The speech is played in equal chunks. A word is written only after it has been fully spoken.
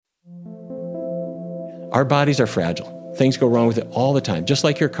Our bodies are fragile. Things go wrong with it all the time. Just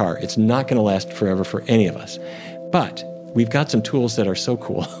like your car, it's not going to last forever for any of us. But we've got some tools that are so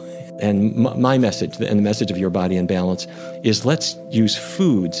cool. And my message, and the message of Your Body in Balance, is let's use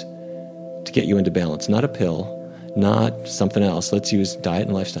foods to get you into balance. Not a pill, not something else. Let's use diet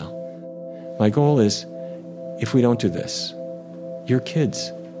and lifestyle. My goal is, if we don't do this, your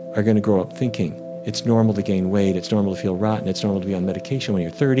kids are going to grow up thinking it's normal to gain weight, it's normal to feel rotten, it's normal to be on medication when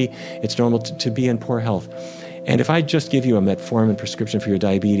you're 30, it's normal to be in poor health. And if I just give you a metformin prescription for your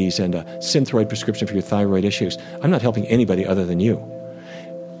diabetes and a Synthroid prescription for your thyroid issues, I'm not helping anybody other than you.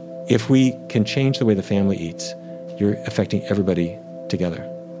 If we can change the way the family eats, you're affecting everybody together.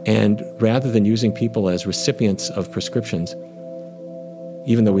 And rather than using people as recipients of prescriptions,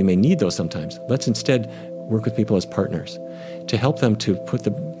 even though we may need those sometimes, let's instead work with people as partners to help them to put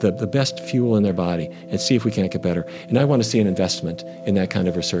the best fuel in their body and see if we can't get better. And I want to see an investment in that kind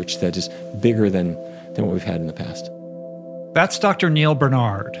of research that is bigger than what we've had in the past. That's Dr. Neal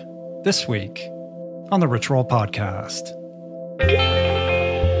Barnard, this week on the Rich Roll Podcast.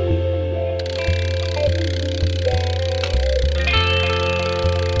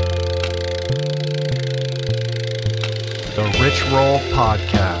 The Rich Roll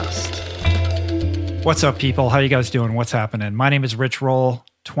Podcast. What's up, people? How you guys doing? What's happening? My name is Rich Roll.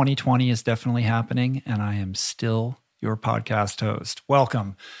 2020 is definitely happening, and I am still your podcast host.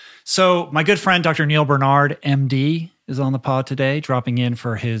 Welcome. So my good friend, Dr. Neal Barnard, MD, is on the pod today, dropping in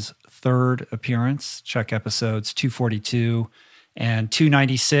for his third appearance. Check episodes 242 and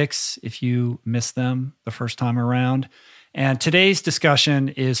 296 if you missed them the first time around. And today's discussion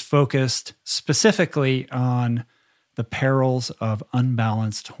is focused specifically on the perils of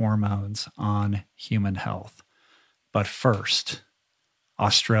unbalanced hormones on human health. But first,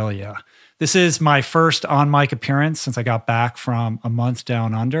 Australia. This is my first on-mic appearance since I got back from a month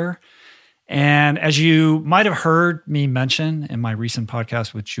down under. And as you might have heard me mention in my recent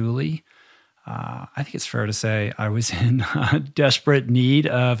podcast with Julie, I think it's fair to say I was in desperate need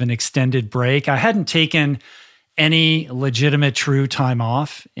of an extended break. I hadn't taken any legitimate true time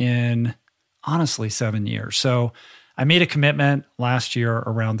off in, honestly, 7 years. So I made a commitment last year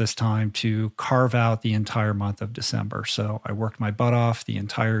around this time to carve out the entire month of December. So I worked my butt off the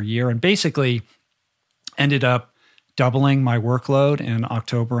entire year and basically ended up doubling my workload in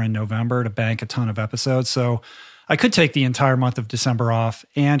October and November to bank a ton of episodes. So I could take the entire month of December off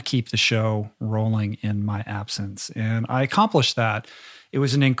and keep the show rolling in my absence. And I accomplished that. It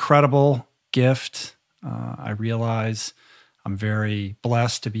was an incredible gift. I realize I'm very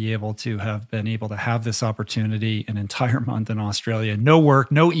blessed to be able to have this opportunity an entire month in Australia. No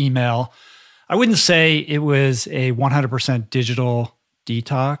work, no email. I wouldn't say it was a 100% digital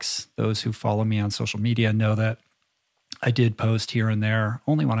detox. Those who follow me on social media know that I did post here and there,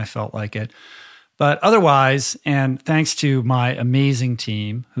 only when I felt like it. But otherwise, and thanks to my amazing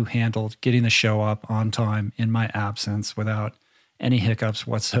team who handled getting the show up on time in my absence without any hiccups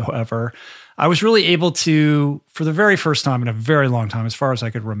whatsoever, I was really able to, for the very first time in a very long time, as far as I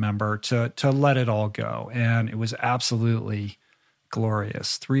could remember, to let it all go. And it was absolutely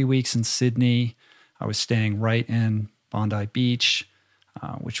glorious. 3 weeks in Sydney. I was staying right in Bondi Beach,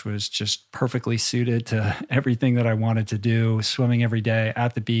 which was just perfectly suited to everything that I wanted to do, swimming every day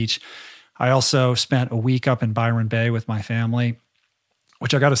at the beach. I also spent a week up in Byron Bay with my family,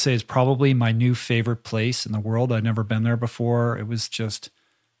 which I got to say is probably my new favorite place in the world. I'd never been there before. It was just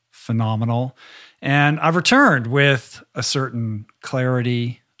phenomenal. And I've returned with a certain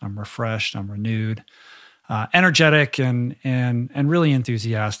clarity. I'm refreshed, I'm renewed, energetic, and really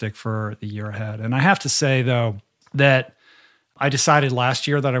enthusiastic for the year ahead. And I have to say, though, that I decided last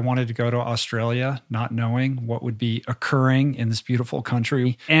year that I wanted to go to Australia, not knowing what would be occurring in this beautiful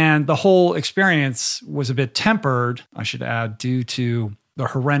country. And the whole experience was a bit tempered, I should add, due to the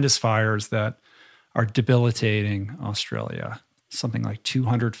horrendous fires that are debilitating Australia. Something like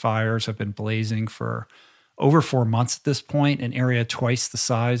 200 fires have been blazing for over 4 months at this point. An area twice the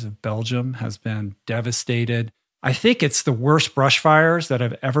size of Belgium has been devastated. I think it's the worst brush fires that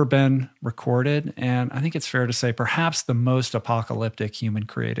have ever been recorded. And I think it's fair to say perhaps the most apocalyptic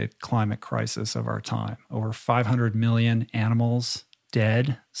human-created climate crisis of our time. Over 500 million animals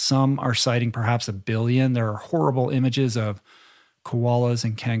dead. Some are citing perhaps 1 billion. There are horrible images of koalas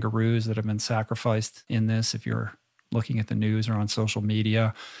and kangaroos that have been sacrificed in this, if you're looking at the news or on social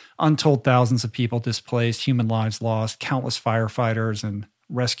media. Untold thousands of people displaced, human lives lost, countless firefighters and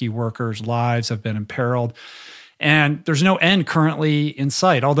rescue workers' lives have been imperiled. And there's no end currently in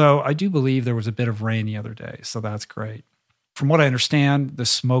sight, although I do believe there was a bit of rain the other day, so that's great. From what I understand, the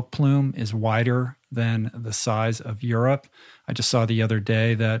smoke plume is wider than the size of Europe. I just saw the other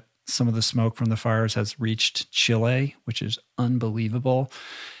day that some of the smoke from the fires has reached Chile, which is unbelievable.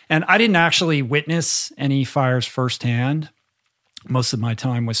 And I didn't actually witness any fires firsthand. Most of my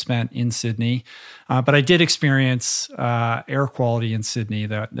time was spent in Sydney, but I did experience air quality in Sydney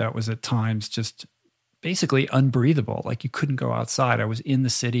that was at times just basically unbreathable. Like you couldn't go outside. I was in the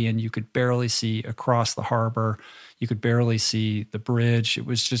city and you could barely see across the harbor. You could barely see the bridge. It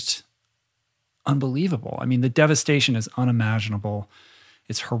was just unbelievable. I mean, the devastation is unimaginable.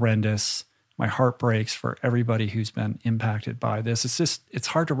 It's horrendous. My heart breaks for everybody who's been impacted by this. It's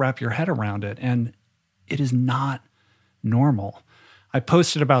hard to wrap your head around it. And it is not normal. I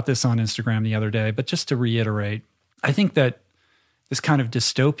posted about this on Instagram the other day, but just to reiterate, I think that this kind of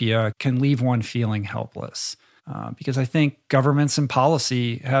dystopia can leave one feeling helpless because I think governments and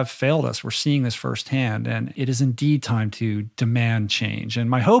policy have failed us. We're seeing this firsthand, and it is indeed time to demand change. And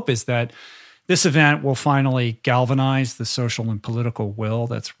my hope is that this event will finally galvanize the social and political will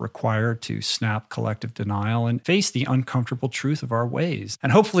that's required to snap collective denial and face the uncomfortable truth of our ways,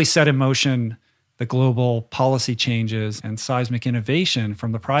 and hopefully set in motion the global policy changes and seismic innovation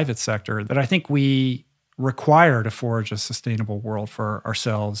from the private sector that I think we require to forge a sustainable world for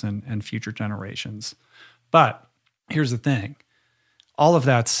ourselves and future generations. But here's the thing. All of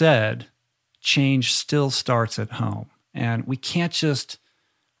that said, change still starts at home. And we can't just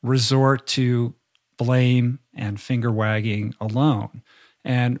resort to blame and finger wagging alone.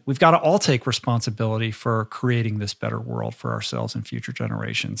 And we've got to all take responsibility for creating this better world for ourselves and future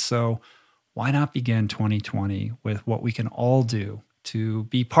generations. So why not begin 2020 with what we can all do to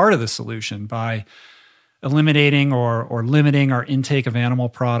be part of the solution by eliminating or limiting our intake of animal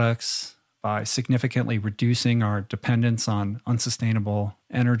products, by significantly reducing our dependence on unsustainable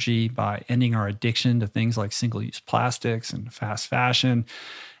energy, by ending our addiction to things like single-use plastics and fast fashion,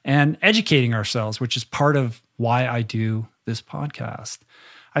 and educating ourselves, which is part of why I do this podcast.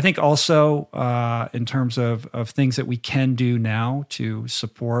 I think also in terms of things that we can do now to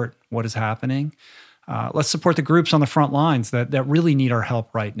support what is happening, let's support the groups on the front lines that really need our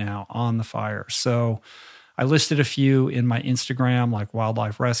help right now on the fire. So I listed a few in my Instagram, like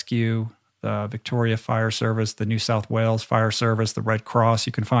Wildlife Rescue, the Victoria Fire Service, the New South Wales Fire Service, the Red Cross.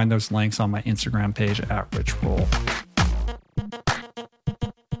 You can find those links on my Instagram page at Rich Roll.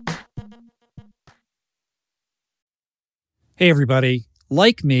 Hey, everybody.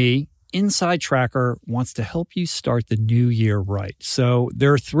 Like me, Inside Tracker wants to help you start the new year right. So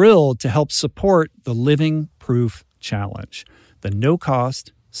they're thrilled to help support the Living Proof Challenge, the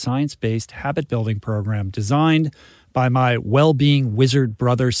no-cost, science-based habit building program designed by my well-being wizard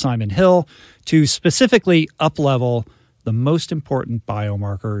brother, Simon Hill, to specifically up-level the most important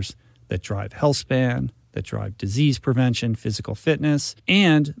biomarkers that drive health span, that drive disease prevention, physical fitness,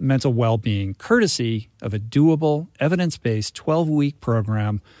 and mental well-being, courtesy of a doable, evidence-based 12-week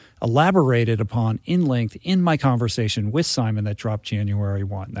program elaborated upon in length in my conversation with Simon that dropped January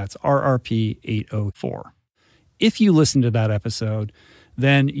 1. That's RRP 804. If you listen to that episode,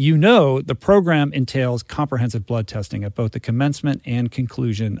 then you know the program entails comprehensive blood testing at both the commencement and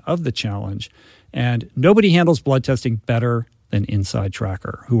conclusion of the challenge. And nobody handles blood testing better than Inside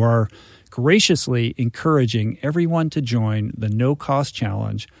Tracker, who are graciously encouraging everyone to join the no-cost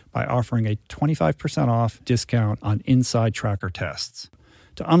challenge by offering a 25% off discount on Inside Tracker tests.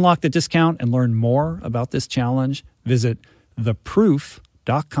 To unlock the discount and learn more about this challenge, visit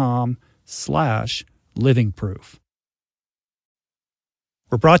theproof.com/livingproof.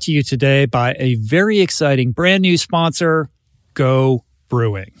 We're brought to you today by a very exciting brand new sponsor, Go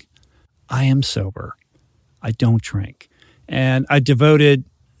Brewing. I am sober. I don't drink. And I devoted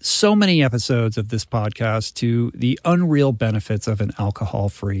so many episodes of this podcast to the unreal benefits of an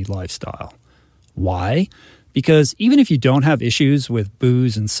alcohol-free lifestyle. Why? Because even if you don't have issues with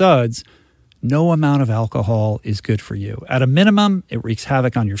booze and suds, no amount of alcohol is good for you. At a minimum, it wreaks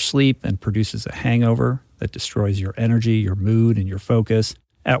havoc on your sleep and produces a hangover that destroys your energy, your mood, and your focus.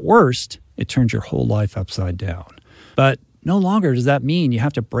 At worst, it turns your whole life upside down. But no longer does that mean you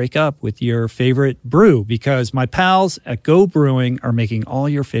have to break up with your favorite brew, because my pals at Go Brewing are making all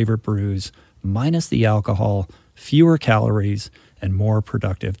your favorite brews, minus the alcohol, fewer calories, and more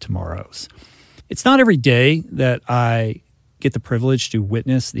productive tomorrows. It's not every day that I get the privilege to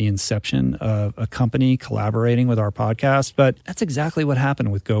witness the inception of a company collaborating with our podcast, but that's exactly what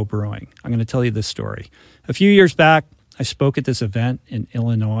happened with Go Brewing. I'm going to tell you this story. A few years back, I spoke at this event in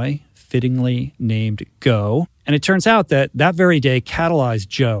Illinois, fittingly named Go, and it turns out that very day catalyzed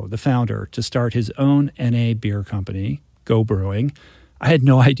Joe, the founder, to start his own NA beer company, Go Brewing. I had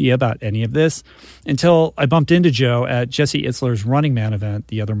no idea about any of this until I bumped into Joe at Jesse Itzler's Running Man event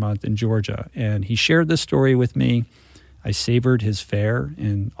the other month in Georgia, and he shared this story with me. I savored his fare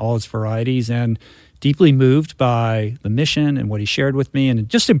in all its varieties and deeply moved by the mission and what he shared with me, and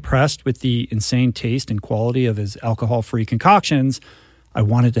just impressed with the insane taste and quality of his alcohol-free concoctions, I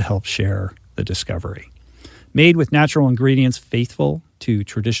wanted to help share the discovery. Made with natural ingredients faithful to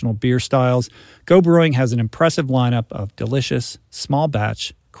traditional beer styles, Go Brewing has an impressive lineup of delicious, small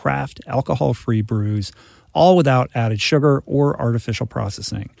batch, craft, alcohol-free brews, all without added sugar or artificial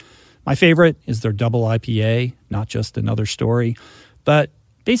processing. My favorite is their double IPA, Not Just Another Story. But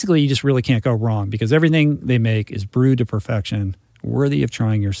basically, you just really can't go wrong because everything they make is brewed to perfection, worthy of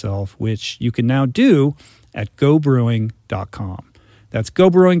trying yourself, which you can now do at gobrewing.com. That's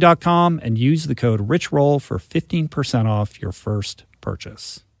gobrewing.com and use the code RICHROLL for 15% off your first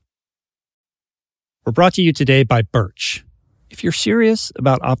purchase. We're brought to you today by Birch. If you're serious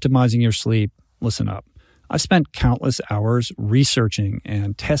about optimizing your sleep, listen up. I've spent countless hours researching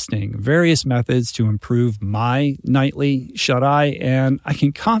and testing various methods to improve my nightly shut-eye, and I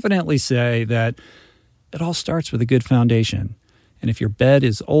can confidently say that it all starts with a good foundation. And if your bed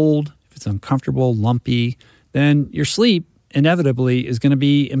is old, if it's uncomfortable, lumpy, then your sleep inevitably is going to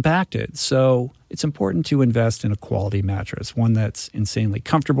be impacted. So it's important to invest in a quality mattress, one that's insanely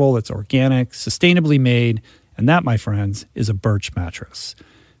comfortable, that's organic, sustainably made, and that, my friends, is a Birch mattress.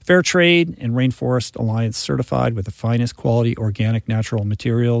 Fair Trade and Rainforest Alliance certified with the finest quality organic natural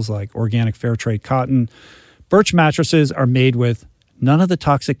materials like organic fair trade cotton. Birch mattresses are made with none of the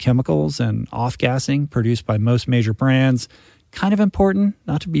toxic chemicals and off-gassing produced by most major brands. Kind of important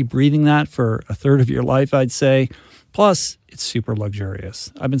not to be breathing that for a third of your life, I'd say. Plus, it's super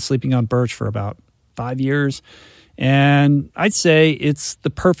luxurious. I've been sleeping on Birch for about 5 years, and I'd say it's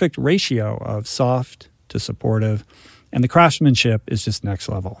the perfect ratio of soft to supportive, and the craftsmanship is just next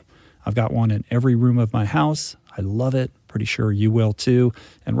level. I've got one in every room of my house. I love it. Pretty sure you will too.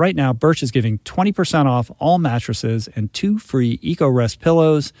 And right now, Birch is giving 20% off all mattresses and 2 free EcoRest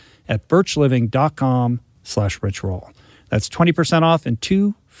pillows at birchliving.com/richroll. That's 20% off and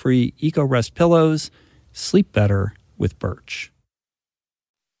 2 free EcoRest pillows. Sleep better with Birch.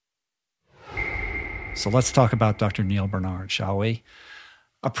 So let's talk about Dr. Neal Barnard, shall we?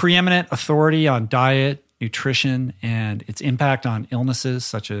 A preeminent authority on diet, nutrition, and its impact on illnesses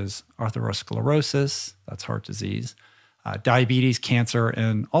such as atherosclerosis, that's heart disease, diabetes, cancer,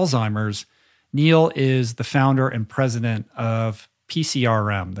 and Alzheimer's. Neal is the founder and president of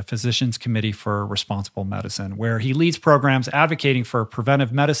PCRM, the Physicians Committee for Responsible Medicine, where he leads programs advocating for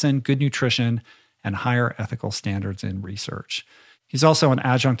preventive medicine, good nutrition, and higher ethical standards in research. He's also an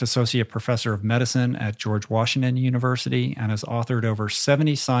adjunct associate professor of medicine at George Washington University and has authored over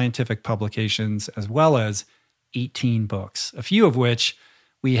 70 scientific publications as well as 18 books, a few of which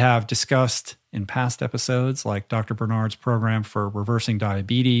we have discussed in past episodes, like Dr. Barnard's program for reversing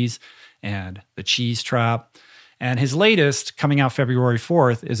diabetes and the cheese trap. And his latest, coming out February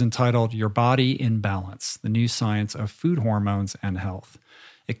 4th, is entitled Your Body in Balance, the New Science of Food Hormones and Health.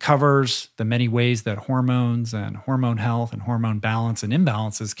 It covers the many ways that hormones and hormone health and hormone balance and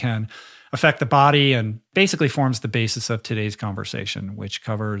imbalances can affect the body, and basically forms the basis of today's conversation, which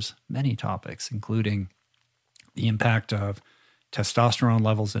covers many topics, including the impact of testosterone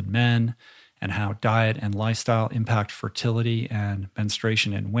levels in men and how diet and lifestyle impact fertility and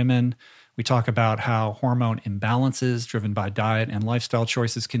menstruation in women. We talk about how hormone imbalances driven by diet and lifestyle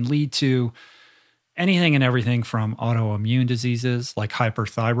choices can lead to anything and everything from autoimmune diseases like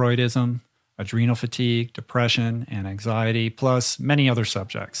hyperthyroidism, adrenal fatigue, depression, and anxiety, plus many other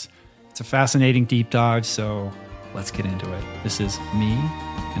subjects. It's a fascinating deep dive, so let's get into it. This is me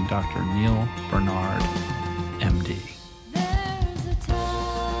and Dr. Neal Barnard, MD.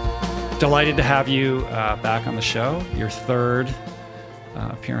 Delighted to have you back on the show, your third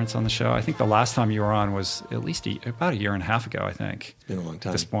appearance on the show. I think the last time you were on was at least about a year and a half ago, I think. It's been a long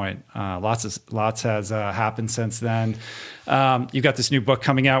time. At this point. Lots has happened since then. You've got this new book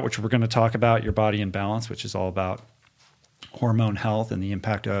coming out, which we're going to talk about, Your Body in Balance, which is all about hormone health and the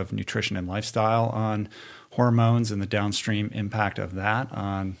impact of nutrition and lifestyle on hormones and the downstream impact of that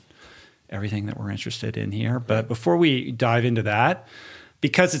on everything that we're interested in here. But before we dive into that,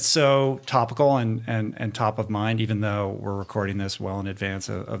 because it's so topical and top of mind, even though we're recording this well in advance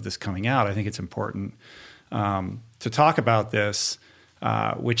of this coming out, I think it's important to talk about this,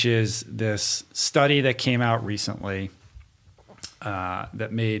 which is this study that came out recently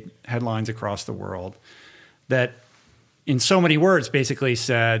that made headlines across the world that, in so many words, basically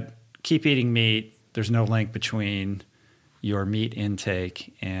said, keep eating meat. There's no link between your meat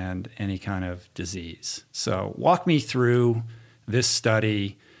intake and any kind of disease. So walk me through this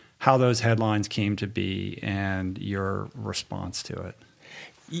study, how those headlines came to be, and your response to it.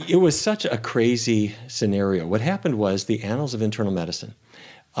 It was such a crazy scenario. What happened was the Annals of Internal Medicine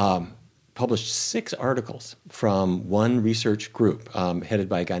published 6 articles from one research group headed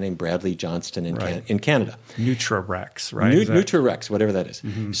by a guy named Bradley Johnston in Canada. NutraRex, right? NutraRex, whatever that is.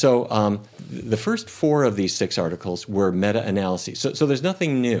 Mm-hmm. So the first 4 of these 6 articles were meta-analyses. So there's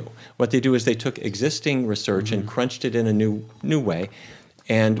nothing new. What they do is they took existing research and crunched it in a new way.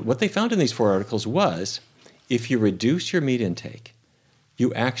 And what they found in these 4 articles was if you reduce your meat intake,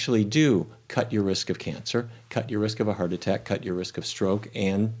 you actually do cut your risk of cancer, cut your risk of a heart attack, cut your risk of stroke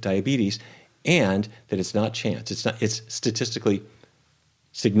and diabetes, and that it's not chance. It's statistically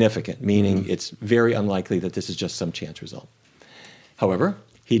significant, meaning it's very unlikely that this is just some chance result. However,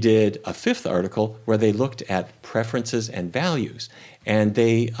 he did a 5th article where they looked at preferences and values, and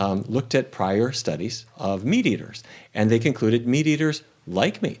they looked at prior studies of meat eaters, and they concluded meat eaters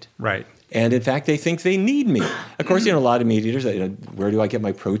like meat. Right. And in fact, they think they need meat. Of course, a lot of meat eaters, where do I get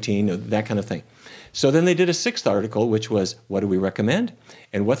my protein, that kind of thing. So then they did a 6th article, which was, what do we recommend?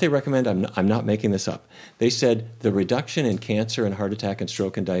 And what they recommend, I'm not making this up. They said the reduction in cancer and heart attack and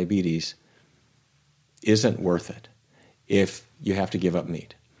stroke and diabetes isn't worth it if you have to give up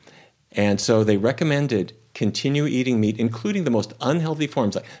meat. And so they recommended continue eating meat, including the most unhealthy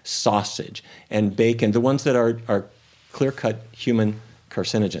forms like sausage and bacon, the ones that are clear-cut human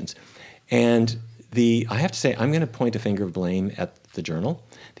carcinogens. And I have to say, I'm going to point a finger of blame at the journal,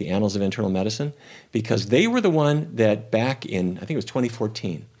 the Annals of Internal Medicine, because they were the one that back in, I think it was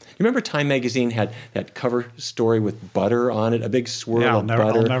 2014. You remember Time Magazine had that cover story with butter on it, a big swirl of butter?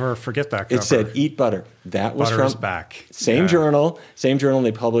 I'll never forget that cover. It said, eat butter. That was Butter from is back. Same journal, and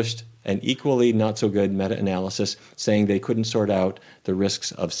they published an equally not so good meta-analysis saying they couldn't sort out the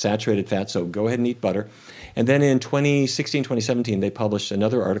risks of saturated fat, so go ahead and eat butter. And then in 2016, 2017, they published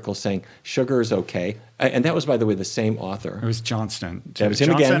another article saying sugar is okay. And that was, by the way, the same author. It was Johnston. That was him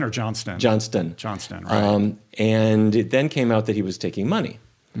Johnson again. Or Johnston? Johnston, right. And it then came out that he was taking money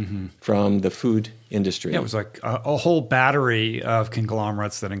from the food industry. Yeah, it was like a whole battery of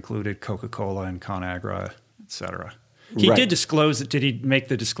conglomerates that included Coca-Cola and ConAgra, et cetera. He did disclose it. Did he make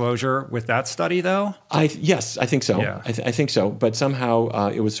the disclosure with that study, though? Yes, I think so. Yeah. I think so. But somehow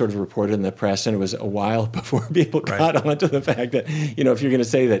it was sort of reported in the press, and it was a while before people caught on to the fact that, if you're going to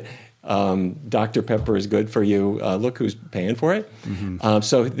say that Dr. Pepper is good for you, look who's paying for it.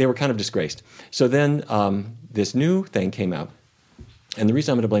 So they were kind of disgraced. So then this new thing came out. And the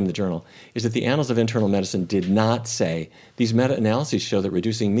reason I'm going to blame the journal is that the Annals of Internal Medicine did not say these meta-analyses show that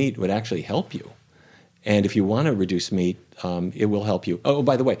reducing meat would actually help you. And if you want to reduce meat, it will help you. Oh,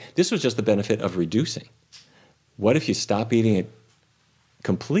 by the way, this was just the benefit of reducing. What if you stop eating it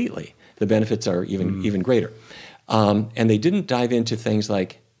completely? The benefits are even greater. And they didn't dive into things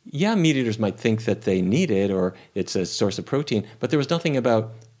like, meat eaters might think that they need it or it's a source of protein, but there was nothing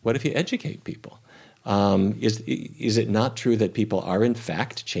about what if you educate people? Is it not true that people are in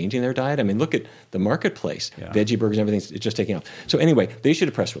fact changing their diet? I mean, look at the marketplace. Veggie burgers and everything's just taking off. So anyway, they issued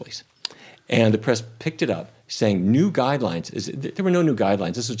a press release. And the press picked it up, saying new guidelines. There were no new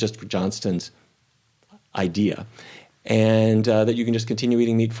guidelines. This was just Johnston's idea. And that you can just continue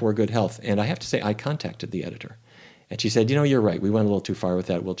eating meat for good health. And I have to say, I contacted the editor. And she said, you're right. We went a little too far with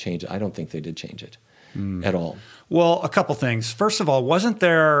that. We'll change it. I don't think they did change it at all. Well, a couple things. First of all, wasn't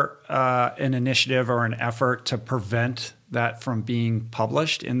there an initiative or an effort to prevent that from being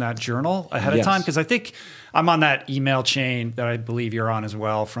published in that journal ahead of time? Because I think I'm on that email chain that I believe you're on as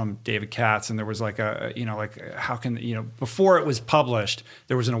well from David Katz. And there was like how can, before it was published,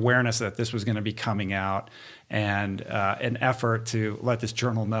 there was an awareness that this was going to be coming out and an effort to let this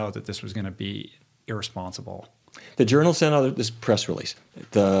journal know that this was going to be irresponsible. The journal sent out this press release.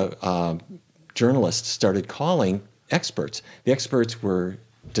 The journalists started calling experts. The experts were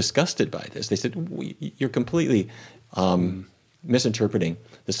disgusted by this. They said, you're completely misinterpreting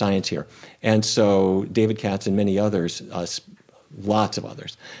the science here. And so David Katz and many others, lots of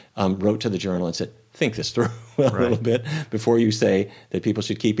others, wrote to the journal and said, think this through a little bit before you say that people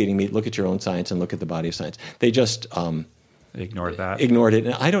should keep eating meat. Look at your own science and look at the body of science. They just ignored that. Ignored it.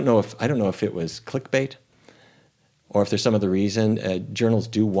 And I don't know if it was clickbait or if there's some other reason. Journals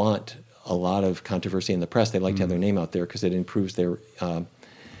do want a lot of controversy in the press. They like to have their name out there because it improves their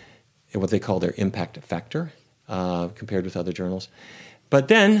what they call their impact factor compared with other journals. But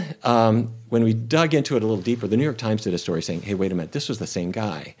then when we dug into it a little deeper, the New York Times did a story saying, hey, wait a minute, this was the same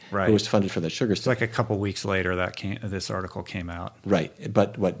guy who was funded for the sugar stuff. It's like a couple weeks later this article came out. Right.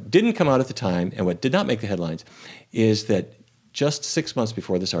 But what didn't come out at the time and what did not make the headlines is that just 6 months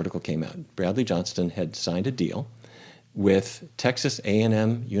before this article came out, Bradley Johnston had signed a deal with Texas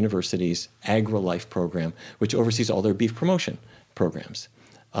A&M University's AgriLife program, which oversees all their beef promotion programs.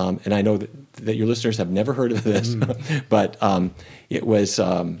 and I know that your listeners have never heard of this, but it was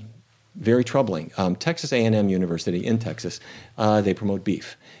very troubling. Texas A&M University in Texas, they promote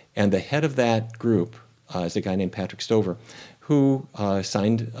beef. And the head of that group is a guy named Patrick Stover, who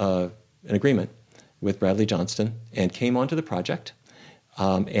signed an agreement with Bradley Johnston and came onto the project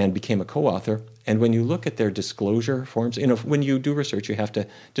and became a co-author. And when you look at their disclosure forms, when you do research, you have to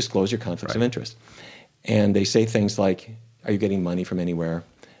disclose your conflicts of interest. And they say things like, are you getting money from anywhere?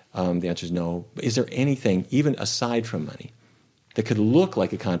 The answer is no. Is there anything, even aside from money, that could look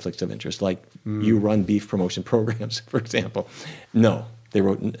like a conflict of interest, like you run beef promotion programs, for example? No. They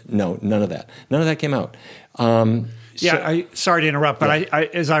wrote, no, none of that. None of that came out. Sorry to interrupt, but I,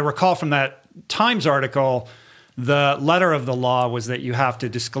 as I recall from that Times article, the letter of the law was that you have to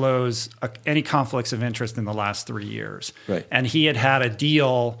disclose any conflicts of interest in the last 3 years. Right. And he had a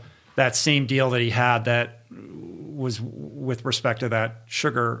deal, that same deal that he had that was with respect to that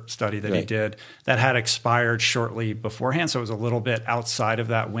sugar study that he did, that had expired shortly beforehand. So it was a little bit outside of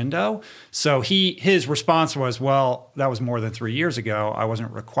that window. So his response was, well, that was more than 3 years ago. I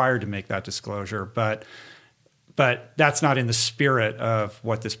wasn't required to make that disclosure, but that's not in the spirit of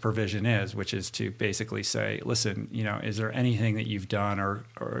what this provision is, which is to basically say, listen, is there anything that you've done or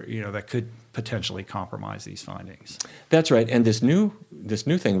that could potentially compromise these findings? That's right. And this new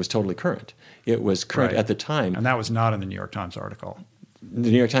thing was totally current. It was current at the time. And that was not in the New York Times article.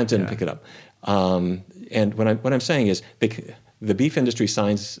 The New York Times didn't pick it up. And what I'm saying is the beef industry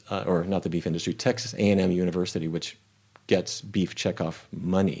signs, or not the beef industry, Texas A&M University, which gets beef checkoff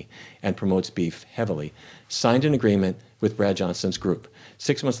money and promotes beef heavily, signed an agreement with Brad Johnston's group.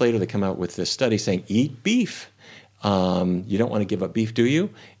 6 months later, they come out with this study saying, eat beef. You don't want to give up beef, do you?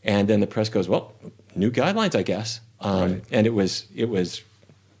 And then the press goes, well, new guidelines, I guess. And it was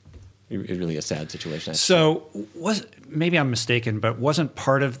really a sad situation. So maybe I'm mistaken, but wasn't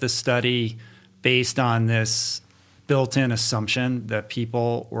part of the study based on this built-in assumption that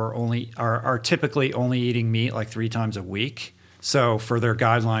people are typically only eating meat like 3 times a week? So for their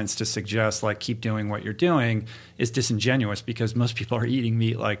guidelines to suggest like keep doing what you're doing is disingenuous, because most people are eating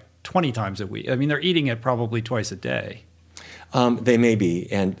meat like 20 times a week. I mean, they're eating it probably twice a day. They may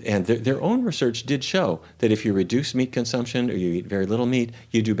be, and their own research did show that if you reduce meat consumption or you eat very little meat,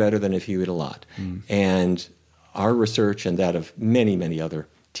 you do better than if you eat a lot. And our research and that of many, many other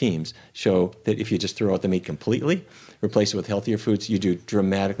teams show that if you just throw out the meat completely, replace it with healthier foods, you do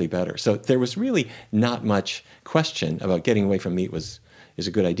dramatically better. So there was really not much question about getting away from meat is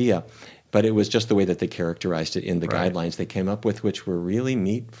a good idea, but it was just the way that they characterized it in the guidelines they came up with, which were really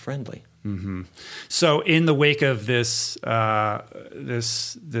meat friendly. Mm-hmm. So in the wake of this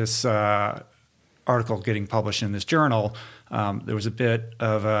article getting published in this journal, there was a bit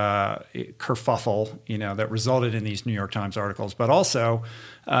of a kerfuffle, that resulted in these New York Times articles. But also,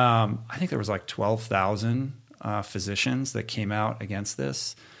 I think there was like 12,000 physicians that came out against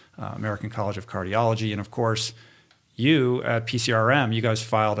this, American College of Cardiology. And of course, you at PCRM, you guys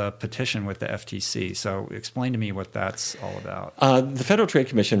filed a petition with the FTC. So explain to me what that's all about. The Federal Trade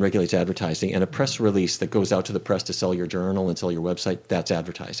Commission regulates advertising, and a press release that goes out to the press to sell your journal and sell your website, that's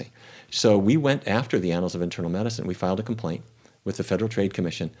advertising. So we went after the Annals of Internal Medicine. We filed a complaint with the Federal Trade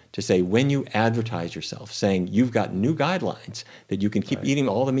Commission to say, when you advertise yourself, saying you've got new guidelines that you can keep eating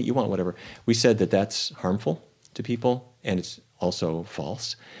all the meat you want, whatever, we said that that's harmful to people, and it's also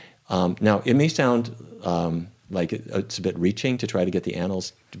false. Now, it may sound like it's a bit reaching to try to get the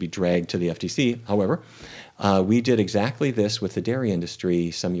annals to be dragged to the FTC. However, we did exactly this with the dairy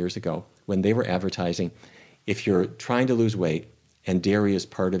industry some years ago when they were advertising, if you're trying to lose weight and dairy is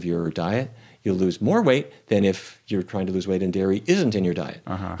part of your diet, you'll lose more weight than if you're trying to lose weight and dairy isn't in your diet.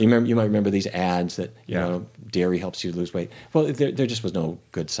 You might remember these ads that dairy helps you lose weight. Well, there just was no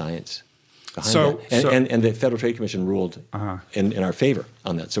good science behind that. And the Federal Trade Commission ruled in our favor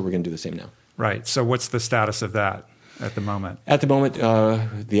on that, so we're going to do the same now. Right. So what's the status of that at the moment? At the moment,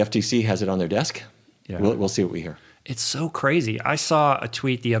 the FTC has it on their desk. Yeah. We'll see what we hear. It's so crazy. I saw a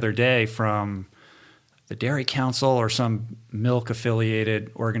tweet the other day from the Dairy Council or some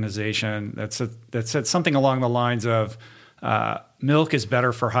milk-affiliated organization that said something along the lines of milk is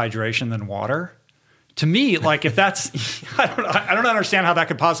better for hydration than water. To me, like if that's, I don't understand how that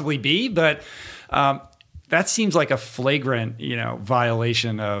could possibly be, but that seems like a flagrant,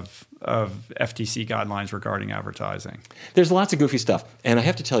 violation of FTC guidelines regarding advertising. There's lots of goofy stuff. And I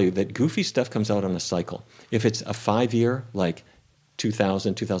have to tell you that goofy stuff comes out on a cycle. If it's a 5-year, like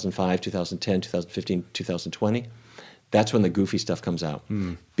 2000, 2005, 2010, 2015, 2020, that's when the goofy stuff comes out.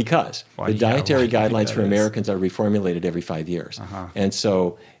 Because the dietary guidelines for Americans are reformulated every 5 years. And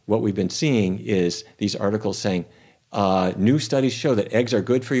so what we've been seeing is these articles saying, New studies show that eggs are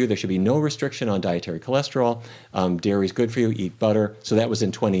good for you. There should be no restriction on dietary cholesterol. Dairy is good for you. Eat butter. So that was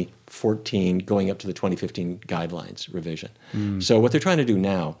in 2014, going up to the 2015 guidelines revision. So what they're trying to do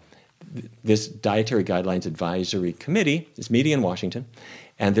now, this Dietary Guidelines Advisory Committee is meeting in Washington,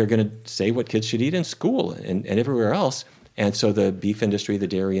 and they're going to say what kids should eat in school and everywhere else. And so the beef industry, the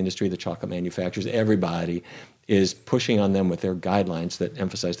dairy industry, the chocolate manufacturers, everybody is pushing on them with their guidelines that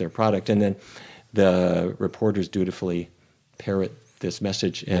emphasize their product. And then the reporters dutifully parrot this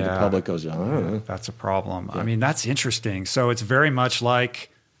message, and the public goes, oh. That's a problem. Yeah. I mean, that's interesting. So it's very much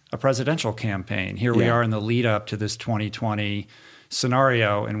like a presidential campaign. Here we are in the lead up to this 2020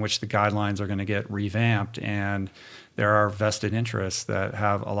 scenario in which the guidelines are going to get revamped, and there are vested interests that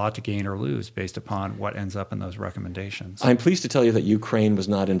have a lot to gain or lose based upon what ends up in those recommendations. I'm pleased to tell you that Ukraine was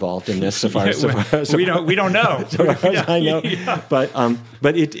not involved in this. We don't know. I know, but I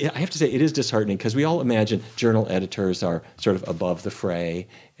have to say it is disheartening, because we all imagine journal editors are sort of above the fray,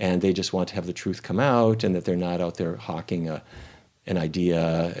 and they just want to have the truth come out, and that they're not out there hawking an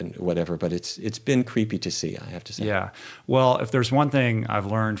idea and whatever. But it's been creepy to see, I have to say. Yeah. Well, if there's one thing I've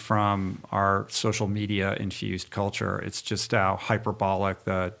learned from our social media infused culture, it's just how hyperbolic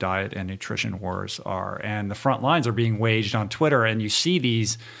the diet and nutrition wars are. And the front lines are being waged on Twitter, and you see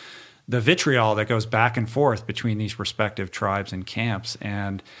the vitriol that goes back and forth between these respective tribes and camps.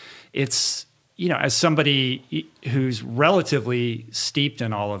 And it's, as somebody who's relatively steeped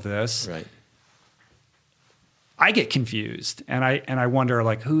in all of this, right, I get confused, and I wonder,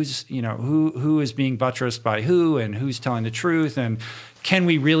 like, who's who is being buttressed by who, and who's telling the truth, and can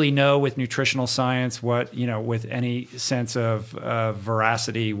we really know with nutritional science what with any sense of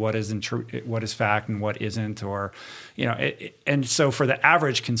veracity what is fact and what isn't, or and so for the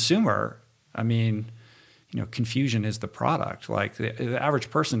average consumer, I mean, confusion is the product. Like the average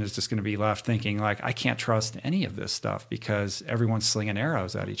person is just going to be left thinking, like, I can't trust any of this stuff because everyone's slinging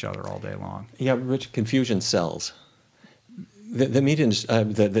arrows at each other all day long. Yeah, Rich, confusion sells. The meat industry,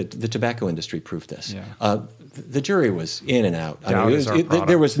 the tobacco industry proved this. Yeah. The jury was in and out.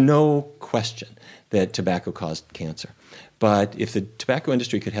 There was no question that tobacco caused cancer. But if the tobacco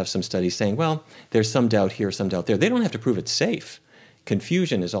industry could have some studies saying, well, there's some doubt here, some doubt there, they don't have to prove it's safe.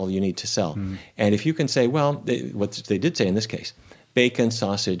 Confusion is all you need to sell. And if you can say, well, what they did say in this case, bacon,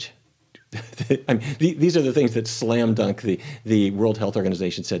 sausage, I mean, these are the things that slam dunk the World Health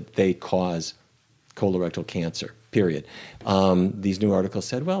Organization said they cause colorectal cancer, period. These new articles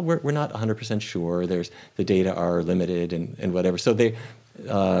said, well, we're not 100% sure. The data are limited and whatever. So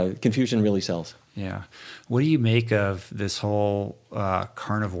confusion really sells. Yeah. What do you make of this whole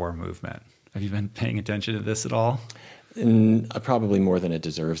carnivore movement? Have you been paying attention to this at all? Probably more than it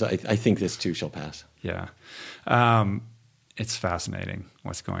deserves. I think this too shall pass. Yeah. It's fascinating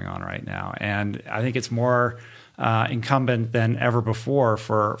what's going on right now. And I think it's more incumbent than ever before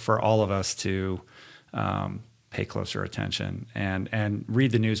for all of us to pay closer attention and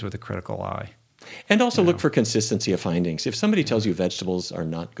read the news with a critical eye. And also look for consistency of findings. If somebody tells you vegetables are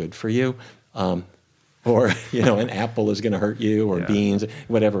not good for you, or an apple is going to hurt you, or beans,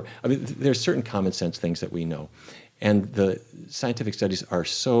 whatever. I mean, there's certain common sense things that we know. And the scientific studies are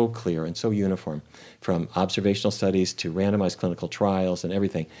so clear and so uniform, from observational studies to randomized clinical trials and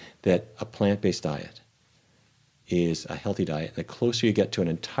everything, that a plant-based diet is a healthy diet. And the closer you get to an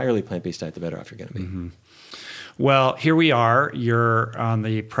entirely plant-based diet, the better off you're going to be. Mm-hmm. Well, here we are. You're on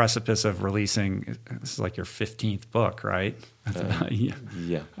the precipice of releasing, this is like your 15th book, right?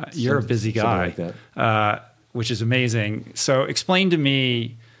 Yeah. You're a busy guy, like that. Which is amazing. So explain to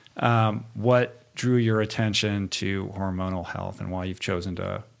me what drew your attention to hormonal health and why you've chosen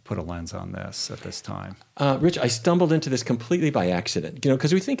to put a lens on this at this time. Rich, I stumbled into this completely by accident,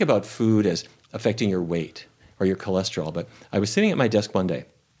 because we think about food as affecting your weight or your cholesterol. But I was sitting at my desk one day,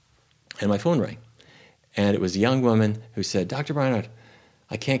 and my phone rang. And it was a young woman who said, Dr. Barnard,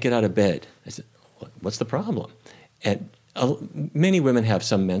 I can't get out of bed. I said, what's the problem? And many women have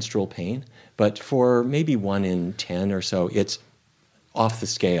some menstrual pain, but for maybe 1 in 10 or so, it's off the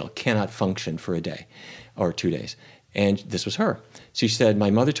scale, cannot function for a day or 2 days. And this was her. She said, my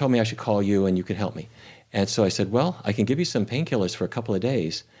mother told me I should call you and you could help me. And so I said, well, I can give you some painkillers for a couple of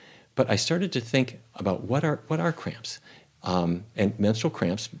days. But I started to think about what are cramps. And menstrual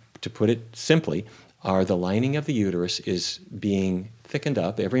cramps, to put it simply, are the lining of the uterus is being thickened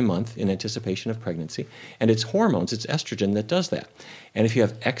up every month in anticipation of pregnancy. And it's hormones, it's estrogen that does that. And if you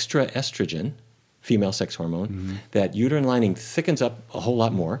have extra estrogen, female sex hormone, that uterine lining thickens up a whole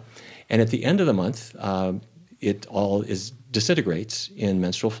lot more. And at the end of the month, it all disintegrates in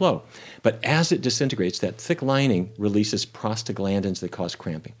menstrual flow. But as it disintegrates, that thick lining releases prostaglandins that cause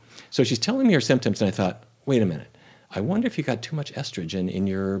cramping. So she's telling me her symptoms, and I thought, wait a minute. I wonder if you got too much estrogen in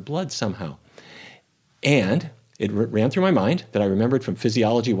your blood somehow. And it ran through my mind that I remembered from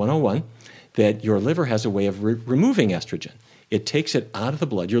Physiology 101 that your liver has a way of removing estrogen. It takes it out of the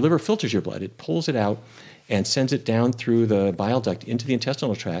blood. Your liver filters your blood. It pulls it out and sends it down through the bile duct into the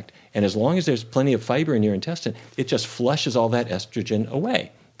intestinal tract. And as long as there's plenty of fiber in your intestine, it just flushes all that estrogen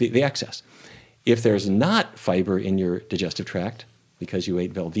away, the excess. If there's not fiber in your digestive tract, because you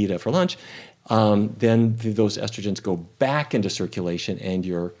ate Velveeta for lunch, then those estrogens go back into circulation and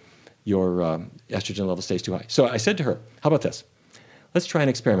your estrogen level stays too high. So I said to her, how about this? Let's try an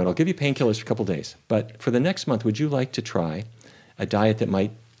experiment. I'll give you painkillers for a couple days, but for the next month, would you like to try a diet that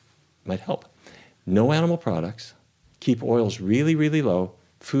might help? No animal products, keep oils really, really low,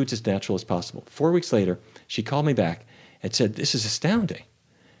 foods as natural as possible. 4 weeks later, she called me back and said, this is astounding.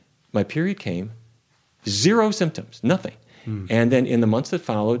 My period came, 0 symptoms, nothing. And then in the months that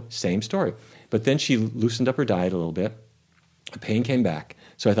followed, same story. But then she loosened up her diet a little bit. The pain came back.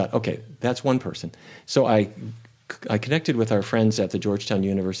 So I thought, okay, that's one person. So I connected with our friends at the Georgetown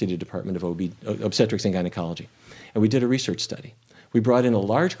University Department of Obstetrics and Gynecology, and we did a research study. We brought in a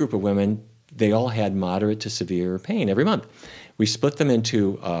large group of women. They all had moderate to severe pain every month. We split them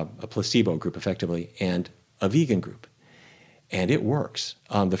into a placebo group, effectively, and a vegan group. And it works.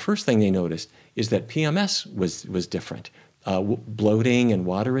 The first thing they noticed is that PMS was different. Bloating and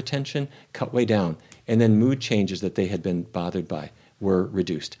water retention cut way down. And then mood changes that they had been bothered by were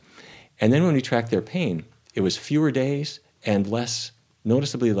reduced. And then when we tracked their pain, it was fewer days and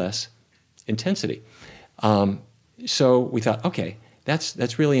noticeably less intensity. So we thought, okay,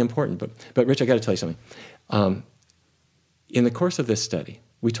 that's really important. But Rich, I got to tell you something. In the course of this study,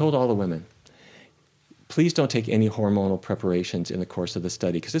 we told all the women, please don't take any hormonal preparations in the course of the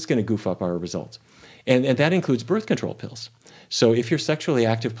study because it's going to goof up our results. And that includes birth control pills. So if you're sexually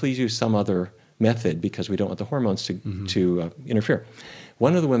active, please use some other method because we don't want the hormones to interfere.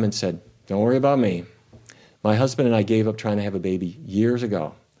 One of the women said, don't worry about me. My husband and I gave up trying to have a baby years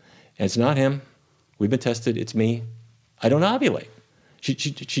ago. And it's not him. We've been tested. It's me. I don't ovulate. She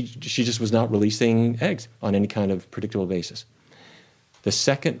just was not releasing eggs on any kind of predictable basis. The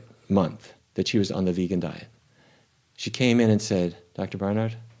second month that she was on the vegan diet, she came in and said, Dr.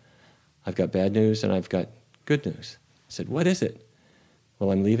 Barnard, I've got bad news and I've got good news. I said, what is it?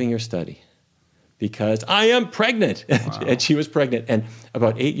 Well, I'm leaving your study because I am pregnant. Wow. And she was pregnant. And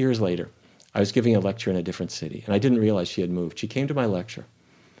about 8 years later, I was giving a lecture in a different city, and I didn't realize she had moved. She came to my lecture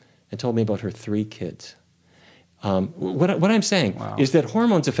and told me about her 3 kids. What I'm saying is that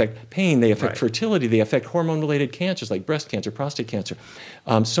hormones affect pain, they affect fertility, they affect hormone-related cancers like breast cancer, prostate cancer,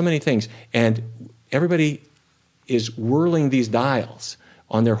 so many things. And everybody is whirling these dials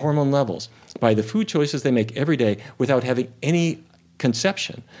on their hormone levels by the food choices they make every day without having any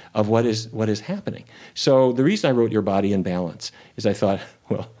conception of what is happening. So the reason I wrote Your Body in Balance is I thought,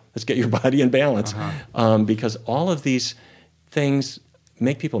 well, let's get your body in balance because all of these things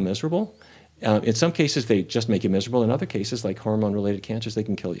make people miserable. In some cases, they just make you miserable. In other cases, like hormone-related cancers, they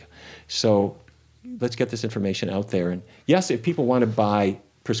can kill you. So let's get this information out there. And yes, if people want to buy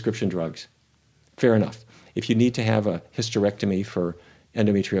prescription drugs, fair enough. If you need to have a hysterectomy for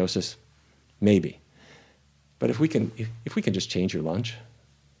endometriosis, maybe. But if we can just change your lunch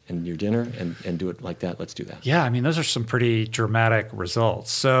and your dinner and do it like that, let's do that. Yeah, I mean, those are some pretty dramatic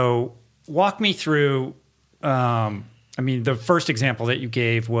results. So walk me through, the first example that you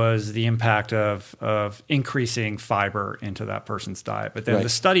gave was the impact of increasing fiber into that person's diet. But then the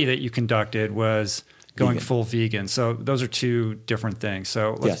study that you conducted was going full vegan. So those are 2 different things.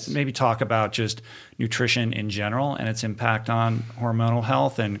 So let's maybe talk about just nutrition in general and its impact on hormonal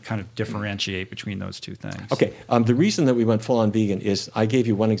health and kind of differentiate between those 2 things. Okay. The reason that we went full on vegan is I gave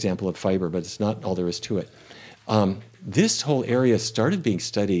you one example of fiber, but it's not all there is to it. This whole area started being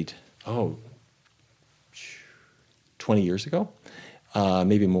studied, 20 years ago,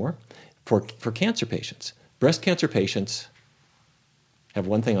 maybe more, for cancer patients. Breast cancer patients have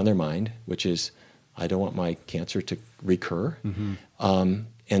one thing on their mind, which is, I don't want my cancer to recur.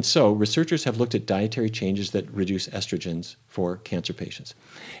 And so researchers have looked at dietary changes that reduce estrogens for cancer patients.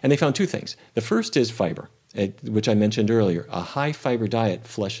 And they found 2 things. The first is fiber, which I mentioned earlier. A high fiber diet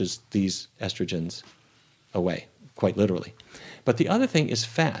flushes these estrogens away, quite literally. But the other thing is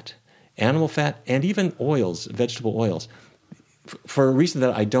fat, animal fat, and even oils, vegetable oils. For a reason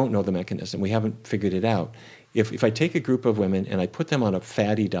that I don't know the mechanism, we haven't figured it out. If I take a group of women and I put them on a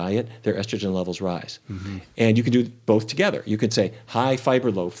fatty diet, their estrogen levels rise. And you can do both together. You can say high fiber,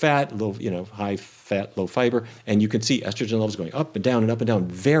 low fat, high fat, low fiber, and you can see estrogen levels going up and down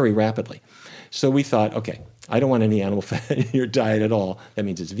very rapidly. So we thought, okay, I don't want any animal fat in your diet at all. That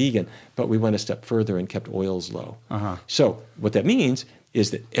means it's vegan. But we went a step further and kept oils low. So what that means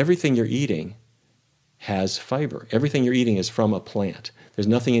is that everything you're eating has fiber. Everything you're eating is from a plant. There's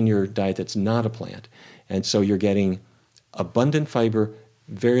nothing in your diet that's not a plant. And so you're getting abundant fiber,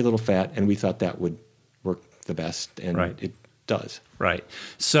 very little fat, and we thought that would work the best, and it does. Right.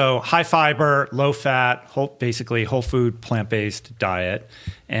 So high fiber, low fat, basically whole food, plant-based diet.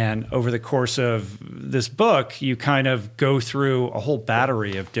 And over the course of this book, you kind of go through a whole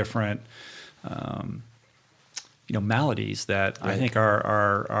battery of different maladies that I think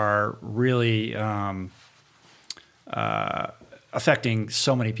are really affecting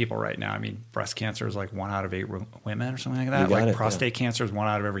so many people right now. I mean, breast cancer is like 1 out of 8 women or something like that. Like prostate cancer is 1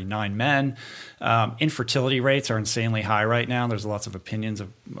 out of every 9 men. Infertility rates are insanely high right now. There's lots of opinions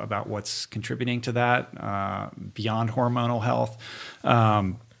about what's contributing to that beyond hormonal health.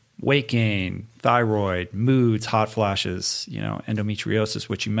 Weight gain, thyroid, moods, hot flashes, endometriosis,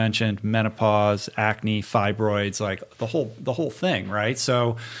 which you mentioned, menopause, acne, fibroids, like the whole thing, right?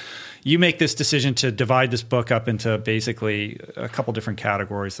 So you make this decision to divide this book up into basically a couple different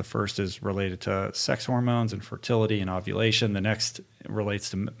categories. The first is related to sex hormones and fertility and ovulation. The next relates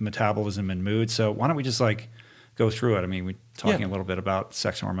to metabolism and mood. So why don't we just go through it? I mean, we're talking a little bit about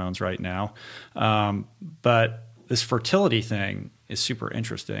sex hormones right now, but this fertility thing is super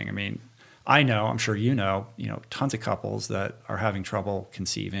interesting. I mean, I'm sure tons of couples that are having trouble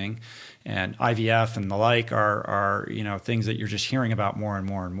conceiving, and IVF and the like are things that you're just hearing about more and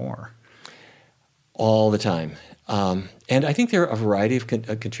more and more. All the time. And I think there are a variety of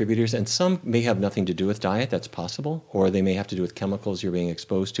contributors, and some may have nothing to do with diet. That's possible. Or they may have to do with chemicals you're being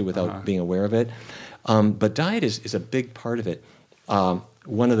exposed to without being aware of it. But diet is a big part of it.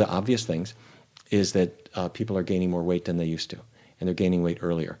 One of the obvious things is that people are gaining more weight than they used to, and they're gaining weight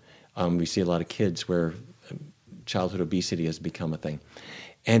earlier. We see a lot of kids where childhood obesity has become a thing.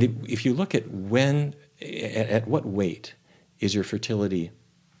 And if you look at at what weight is your fertility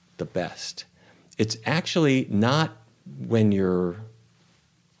the best, it's actually not when you're a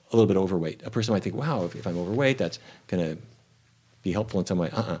little bit overweight. A person might think, wow, if I'm overweight, that's going to be helpful in some way.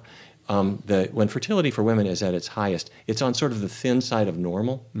 When fertility for women is at its highest, it's on sort of the thin side of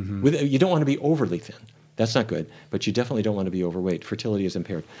normal. You don't want to be overly thin. That's not good, but you definitely don't want to be overweight. Fertility is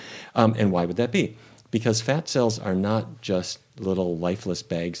impaired. And why would that be? Because fat cells are not just little lifeless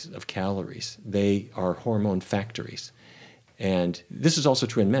bags of calories. They are hormone factories. And this is also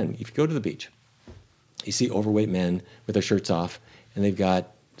true in men. If you go to the beach, you see overweight men with their shirts off, and they've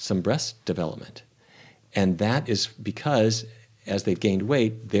got some breast development. And that is because as they've gained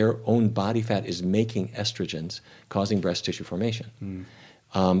weight, their own body fat is making estrogens, causing breast tissue formation.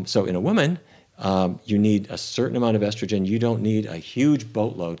 So in a woman, you need a certain amount of estrogen. You don't need a huge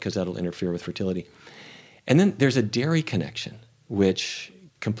boatload because that'll interfere with fertility. And then there's a dairy connection, which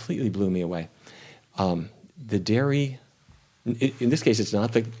completely blew me away. The dairy, in this case,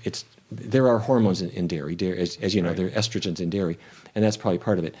 there are hormones in dairy. As you know, there are estrogens in dairy, and that's probably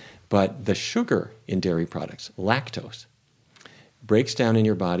part of it. But the sugar in dairy products, lactose, breaks down in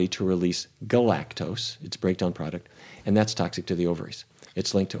your body to release galactose. It's a breakdown product, and that's toxic to the ovaries.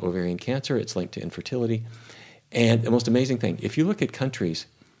 It's linked to ovarian cancer. It's linked to infertility. And the most amazing thing, if you look at countries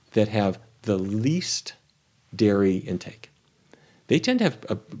that have the least dairy intake, they tend to have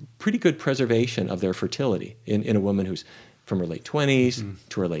a pretty good preservation of their fertility in a woman who's from her late 20s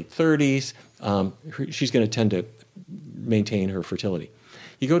to her late 30s. She's going to tend to maintain her fertility.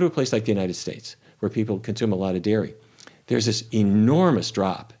 You go to a place like the United States where people consume a lot of dairy. There's this enormous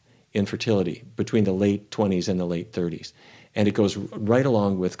drop in fertility between the late 20s and the late 30s. And it goes right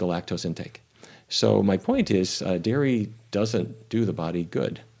along with galactose intake. So my point is dairy doesn't do the body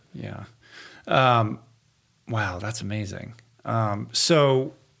good. Yeah. Wow, that's amazing.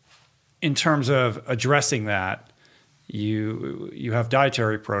 So in terms of addressing that, you have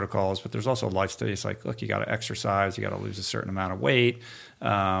dietary protocols, but there's also lifestyle. It's like, look, you got to exercise, you got to lose a certain amount of weight.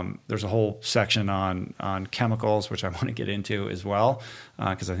 There's a whole section on chemicals, which I want to get into as well,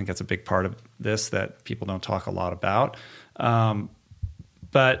 because I think that's a big part of this that people don't talk a lot about.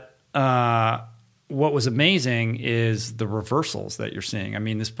 But what was amazing is the reversals that you're seeing. I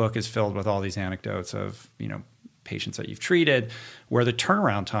mean, this book is filled with all these anecdotes of, patients that you've treated where the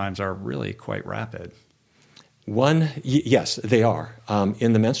turnaround times are really quite rapid. Yes, they are.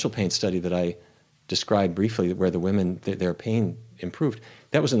 In the menstrual pain study that I described briefly, where the women, their pain improved,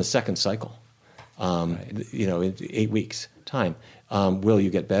 that was in the second cycle, in 8 weeks time. Will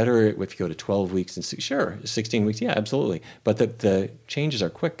you get better if you go to 12 weeks? Sure, 16 weeks, yeah, absolutely. But the changes are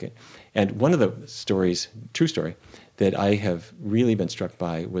quick. And one of the stories, true story, that I have really been struck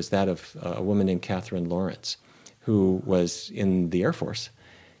by was that of a woman named Catherine Lawrence, who was in the Air Force,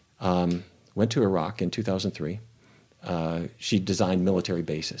 went to Iraq in 2003. She designed military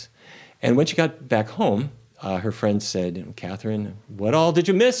bases. And when she got back home, her friends said, Catherine, what all did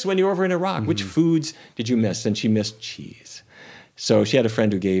you miss when you were over in Iraq? Which foods did you miss? And she missed cheese. So she had a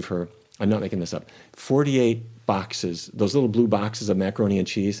friend who gave her, I'm not making this up, 48 boxes, those little blue boxes of macaroni and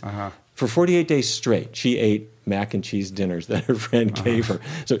cheese. For 48 days straight, she ate mac and cheese dinners that her friend gave her.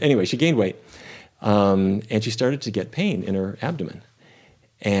 So anyway, she gained weight, and she started to get pain in her abdomen.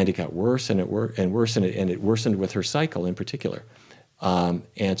 And it got worse and worse, and it worsened with her cycle in particular.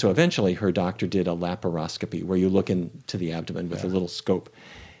 And so eventually her doctor did a laparoscopy where you look into the abdomen with a little scope.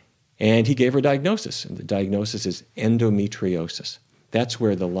 And he gave her a diagnosis. And the diagnosis is endometriosis. That's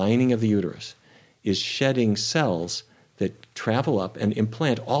where the lining of the uterus is shedding cells that travel up and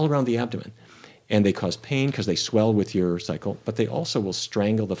implant all around the abdomen. And they cause pain because they swell with your cycle, but they also will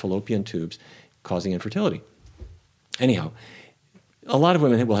strangle the fallopian tubes, causing infertility. Anyhow, a lot of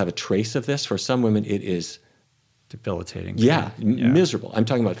women will have a trace of this. For some women, it is debilitating. Miserable. I'm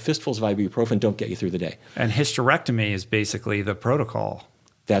talking about fistfuls of ibuprofen don't get you through the day. And hysterectomy is basically the protocol.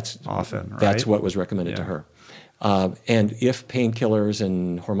 That's often, right? That's what was recommended to her. And if painkillers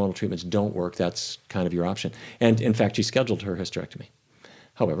and hormonal treatments don't work, that's kind of your option. And in fact, she scheduled her hysterectomy.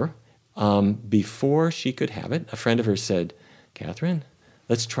 However, before she could have it, a friend of hers said, Catherine,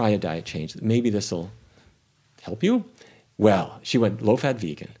 let's try a diet change. Maybe this will help you. Well, she went low-fat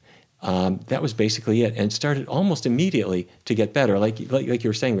vegan. That was basically it, and started almost immediately to get better, like you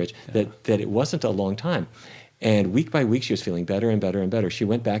were saying, Rich, that it wasn't a long time. And week by week, she was feeling better and better and better. She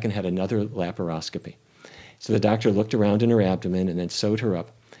went back and had another laparoscopy. So the doctor looked around in her abdomen and then sewed her up.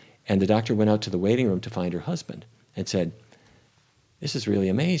 And the doctor went out to the waiting room to find her husband and said, this is really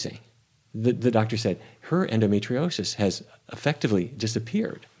amazing. The doctor said, her endometriosis has effectively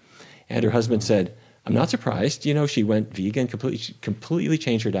disappeared. And her husband said, I'm not surprised. You know, she went vegan, completely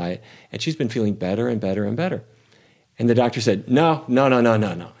changed her diet, and she's been feeling better and better and better. And the doctor said, no.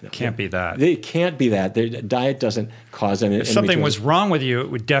 Can't be that. It can't be that. The diet doesn't cause any. If something was wrong with you,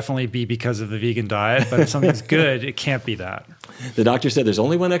 it would definitely be because of the vegan diet. But if something's good, it can't be that. The doctor said there's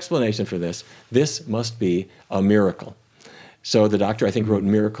only one explanation for this. This must be a miracle. So the doctor, I think, wrote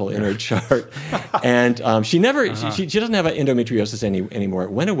miracle in her chart. And she never, she doesn't have endometriosis anymore.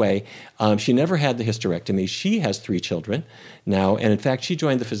 It went away. She never had the hysterectomy. She has 3 children now. And in fact, she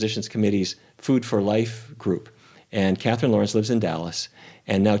joined the Physicians Committee's Food for Life group. And Catherine Lawrence lives in Dallas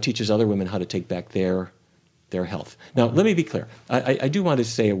and now teaches other women how to take back their health. Now, let me be clear. I do want to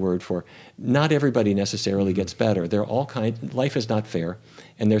say a word for not everybody necessarily gets better. They're all life is not fair.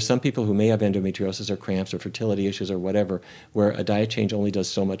 And there's some people who may have endometriosis or cramps or fertility issues or whatever, where a diet change only does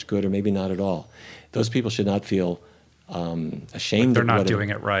so much good or maybe not at all. Those people should not feel ashamed. They're not doing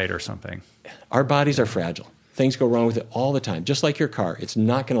it right or something. Our bodies are fragile. Things go wrong with it all the time. Just like your car, it's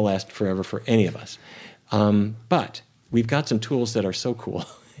not going to last forever for any of us. But we've got some tools that are so cool.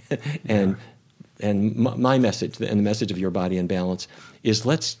 And my message, and the message of Your Body in Balance, is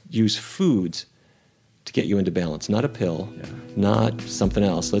let's use foods to get you into balance. Not a pill, not something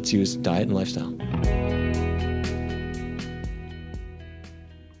else. Let's use diet and lifestyle.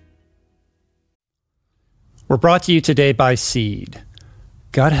 We're brought to you today by Seed.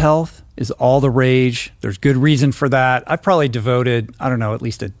 Gut health is all the rage. There's good reason for that. I've probably devoted, at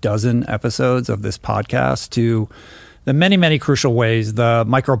least a dozen episodes of this podcast to the many, many crucial ways the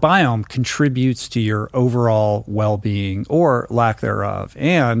microbiome contributes to your overall well-being or lack thereof,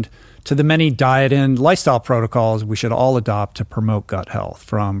 and to the many diet and lifestyle protocols we should all adopt to promote gut health,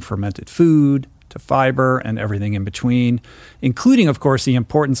 from fermented food to fiber and everything in between, including, of course, the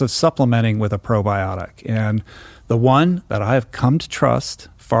importance of supplementing with a probiotic. And the one that I have come to trust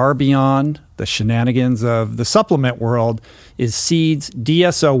far beyond the shenanigans of the supplement world is Seed's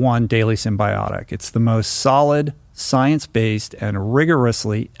DSO1 Daily Symbiotic. It's the most solid, science-based, and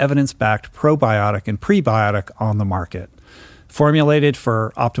rigorously evidence-backed probiotic and prebiotic on the market. Formulated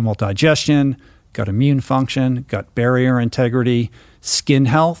for optimal digestion, gut immune function, gut barrier integrity, skin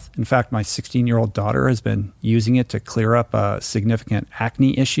health. In fact, my 16-year-old daughter has been using it to clear up a significant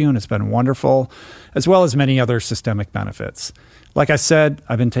acne issue, and it's been wonderful, as well as many other systemic benefits. Like I said,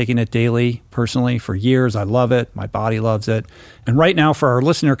 I've been taking it daily personally for years. I love it. My body loves it. And right now, for our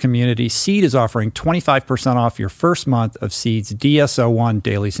listener community, Seed is offering 25% off your first month of Seed's DSO1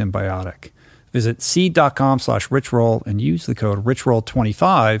 Daily Symbiotic. Visit seed.com/richroll and use the code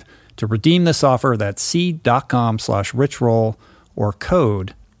richroll25 to redeem this offer. That's seed.com/richroll or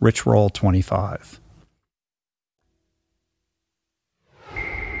code richroll25.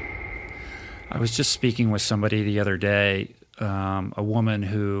 I was just speaking with somebody the other day, a woman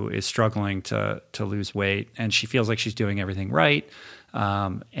who is struggling to lose weight, and she feels like she's doing everything right.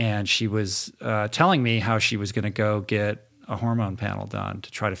 And she was telling me how she was going to go get a hormone panel done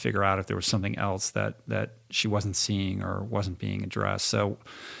to try to figure out if there was something else that she wasn't seeing or wasn't being addressed. So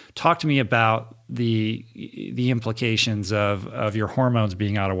talk to me about the implications of your hormones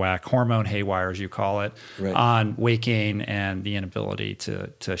being out of whack, hormone haywire, as you call it, right, on weight gain and the inability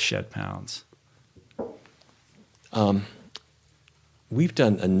to shed pounds. We've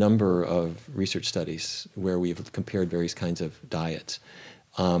done a number of research studies where we've compared various kinds of diets.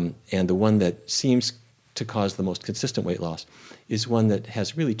 And the one that seems to cause the most consistent weight loss is one that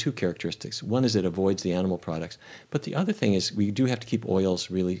has really two characteristics. One is it avoids the animal products, but the other thing is we do have to keep oils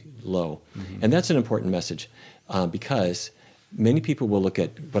really low. Mm-hmm. And that's an important message because many people will look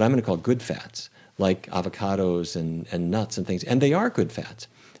at what I'm going to call good fats, like avocados and nuts and things, and they are good fats.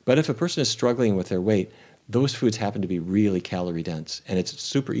 But if a person is struggling with their weight, those foods happen to be really calorie dense, and it's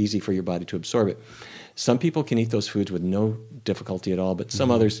super easy for your body to absorb it. Some people can eat those foods with no difficulty at all, but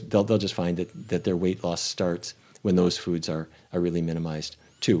some others, they'll just find that their weight loss starts when those foods are really minimized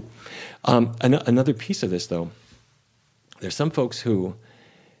too. Another piece of this, though, there's some folks who,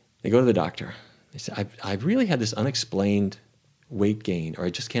 they go to the doctor. They say, I've really had this unexplained weight gain, or I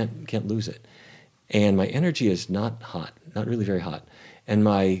just can't lose it. And my energy is not hot, not really very hot, and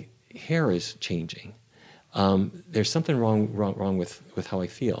my hair is changing. There's something wrong with how I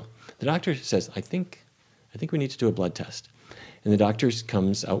feel. The doctor says, I think we need to do a blood test. And the doctor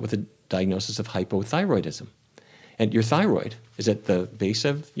comes out with a diagnosis of hypothyroidism. And your thyroid is at the base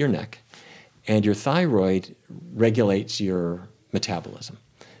of your neck, and your thyroid regulates your metabolism.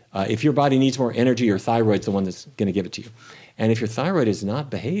 If your body needs more energy, your thyroid's the one that's going to give it to you. And if your thyroid is not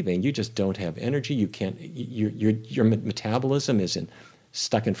behaving, you just don't have energy. You can't. Your metabolism is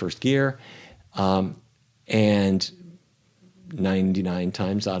stuck in first gear. And 99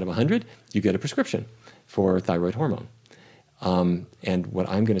 times out of 100, you get a prescription for thyroid hormone. And what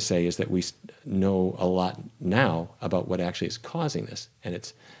I'm going to say is that we know a lot now about what actually is causing this, and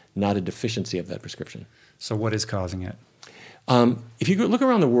it's not a deficiency of that prescription. So what is causing it? If you look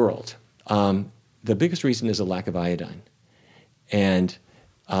around the world, the biggest reason is a lack of iodine. And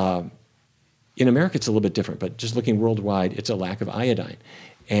in America, it's a little bit different, but just looking worldwide, it's a lack of iodine.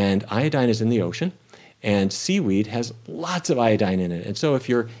 And iodine is in the ocean. And seaweed has lots of iodine in it. And so if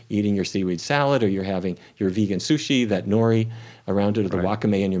you're eating your seaweed salad or you're having your vegan sushi, that nori around it, or the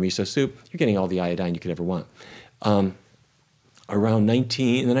wakame in your miso soup, you're getting all the iodine you could ever want. In the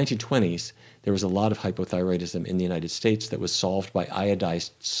 1920s, there was a lot of hypothyroidism in the United States that was solved by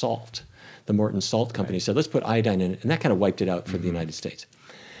iodized salt. The Morton Salt Company said, let's put iodine in it, and that kind of wiped it out for the United States.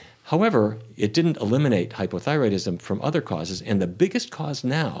 However, it didn't eliminate hypothyroidism from other causes, and the biggest cause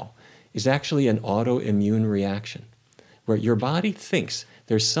now is actually an autoimmune reaction, where your body thinks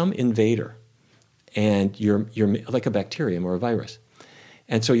there's some invader, and you're like a bacterium or a virus.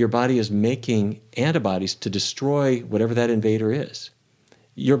 And so your body is making antibodies to destroy whatever that invader is.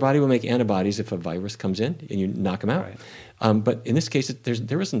 Your body will make antibodies if a virus comes in and you knock them out. Right. But in this case,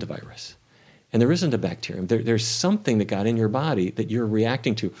 there isn't a virus, and there isn't a bacterium. There's something that got in your body that you're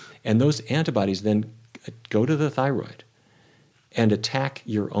reacting to, and those antibodies then go to the thyroid and attack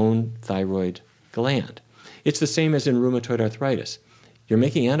your own thyroid gland. It's the same as in rheumatoid arthritis. You're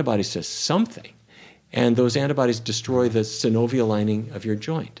making antibodies to something, and those antibodies destroy the synovial lining of your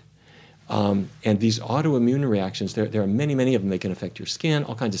joint. And these autoimmune reactions, there are many, many of them. They can affect your skin,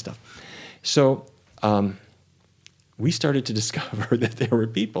 all kinds of stuff. So we started to discover that there were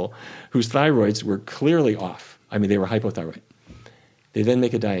people whose thyroids were clearly off. I mean, they were hypothyroid. They then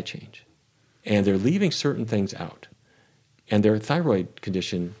make a diet change, and they're leaving certain things out, and their thyroid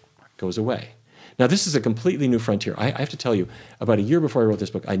condition goes away. Now, this is a completely new frontier. I have to tell you, about a year before I wrote this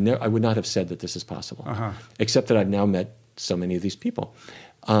book, I would not have said that this is possible, except that I've now met so many of these people.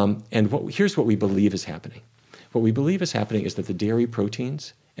 And here's what we believe is happening. What we believe is happening is that the dairy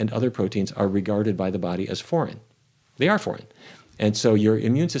proteins and other proteins are regarded by the body as foreign. They are foreign. And so your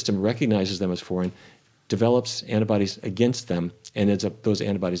immune system recognizes them as foreign, develops antibodies against them, and those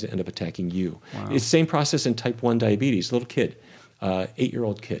antibodies end up attacking you. Wow. It's the same process in type 1 diabetes. Little kid,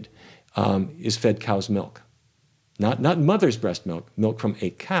 8-year-old kid, is fed cow's milk. Not mother's breast milk, milk from a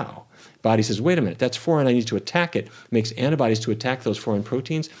cow. Body says, wait a minute, that's foreign, I need to attack it. Makes antibodies to attack those foreign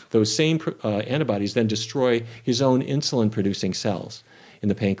proteins. Those same antibodies then destroy his own insulin-producing cells in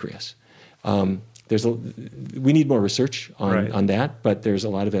the pancreas. We need more research on that, but there's a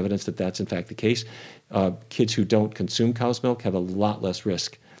lot of evidence that that's in fact the case. Kids who don't consume cow's milk have a lot less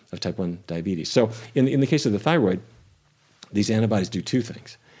risk of type 1 diabetes. So in the case of the thyroid, these antibodies do two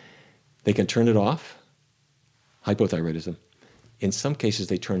things. They can turn it off, hypothyroidism. In some cases,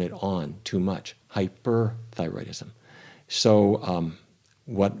 they turn it on too much, hyperthyroidism. So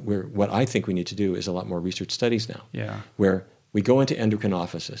what I think we need to do is a lot more research studies now, where we go into endocrine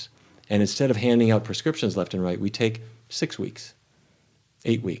offices, and instead of handing out prescriptions left and right, we take 6 weeks,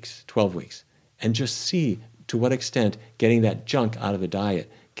 8 weeks, 12 weeks, and just see to what extent getting that junk out of the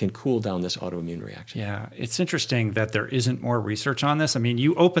diet can cool down this autoimmune reaction. Yeah, it's interesting that there isn't more research on this. I mean,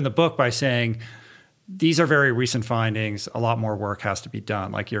 you open the book by saying these are very recent findings. A lot more work has to be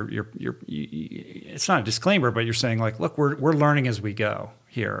done. Like it's not a disclaimer, but you're saying like, look, we're learning as we go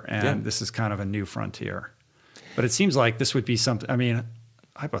here, and this is kind of a new frontier. But it seems like this would be something. I mean,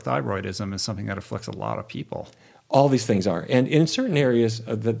 hypothyroidism is something that afflicts a lot of people. All these things are. And in certain areas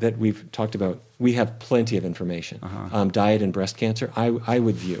that we've talked about, we have plenty of information. Diet and breast cancer, I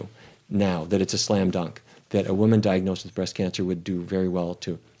would view now that it's a slam dunk, that a woman diagnosed with breast cancer would do very well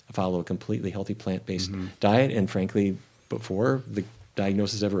to follow a completely healthy plant-based diet. And frankly, before the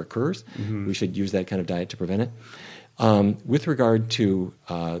diagnosis ever occurs, we should use that kind of diet to prevent it. With regard to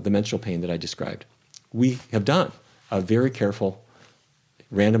the menstrual pain that I described, we have done a very careful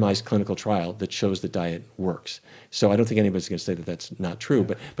randomized clinical trial that shows the diet works. So I don't think anybody's going to say that that's not true.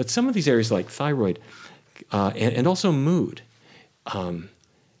 But some of these areas like thyroid and also mood,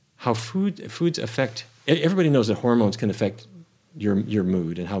 how foods affect, everybody knows that hormones can affect your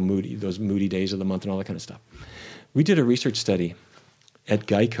mood and how moody, those moody days of the month and all that kind of stuff. We did a research study at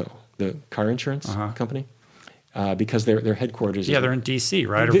Geico, the car insurance company, because their headquarters. Yeah, they're in D.C.,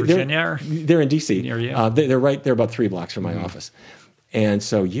 right, or Virginia? They're in D.C. Near you. They're about 3 blocks from my office. And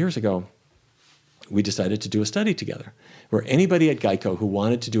so years ago, we decided to do a study together where anybody at Geico who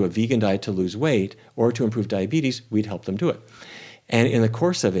wanted to do a vegan diet to lose weight or to improve diabetes, we'd help them do it. And in the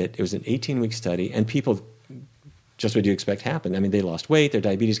course of it, it was an 18-week study, and people, just what you expect happened. I mean, they lost weight, their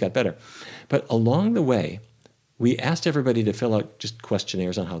diabetes got better. But along the way, we asked everybody to fill out just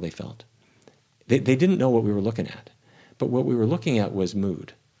questionnaires on how they felt. They didn't know what we were looking at, but what we were looking at was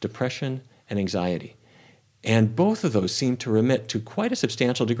mood, depression, and anxiety. And both of those seemed to remit to quite a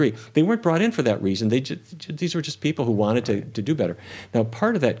substantial degree. They weren't brought in for that reason. These were just people who wanted to do better. Now,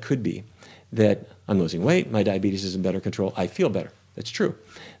 part of that could be that I'm losing weight, my diabetes is in better control, I feel better. That's true.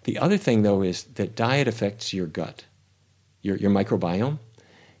 The other thing, though, is that diet affects your gut, your microbiome.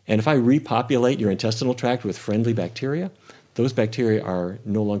 And if I repopulate your intestinal tract with friendly bacteria, those bacteria are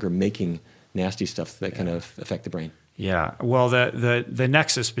no longer making nasty stuff that can affect the brain. Yeah, well, the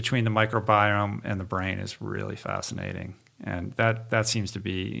nexus between the microbiome and the brain is really fascinating, and that seems to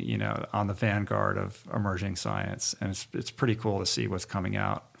be on the vanguard of emerging science, and it's pretty cool to see what's coming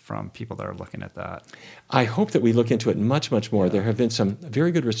out from people that are looking at that. I hope that we look into it much more. There have been some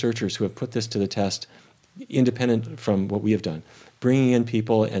very good researchers who have put this to the test, independent from what we have done, bringing in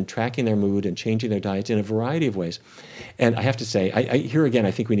people and tracking their mood and changing their diets in a variety of ways. And I have to say, here again,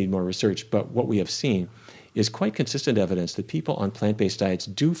 I think we need more research, but what we have seen is quite consistent evidence that people on plant-based diets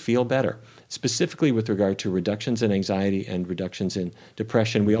do feel better, specifically with regard to reductions in anxiety and reductions in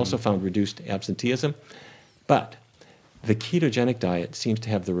depression. We also found reduced absenteeism. But the ketogenic diet seems to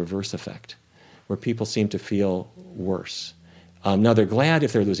have the reverse effect, where people seem to feel worse. Now, they're glad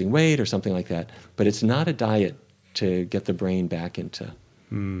if they're losing weight or something like that, but it's not a diet to get the brain back into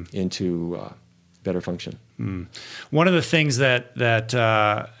better function. One of the things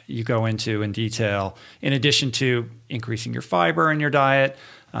that you go into in detail, in addition to increasing your fiber in your diet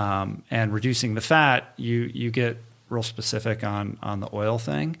and reducing the fat, you get real specific on the oil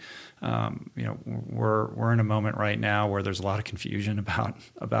thing. We're in a moment right now where there's a lot of confusion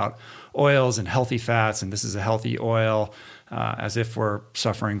about oils and healthy fats, and this is a healthy oil, as if we're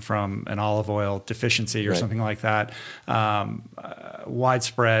suffering from an olive oil deficiency or something like that.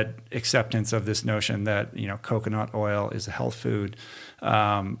 Widespread acceptance of this notion that coconut oil is a health food.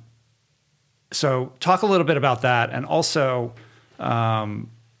 So talk a little bit about that, and also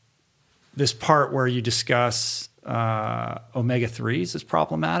this part where you discuss omega-3s is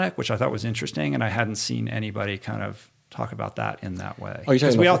problematic, which I thought was interesting, and I hadn't seen anybody kind of talk about that in that way.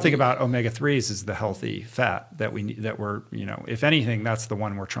 Because we all think about omega-3s as the healthy fat that we're if anything, that's the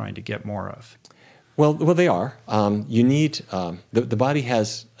one we're trying to get more of. Well, they are. You need the body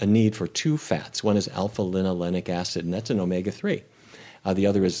has a need for 2 fats. One is alpha-linolenic acid, and that's an omega-3. The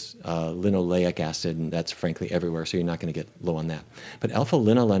other is linoleic acid, and that's frankly everywhere, so you're not going to get low on that. But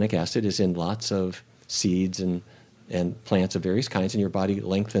alpha-linolenic acid is in lots of seeds and plants of various kinds, and your body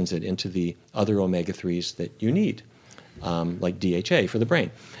lengthens it into the other omega-3s that you need, like DHA for the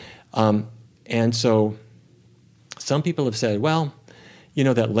brain. And so some people have said, well,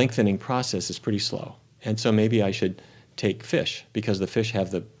 that lengthening process is pretty slow, and so maybe I should take fish because the fish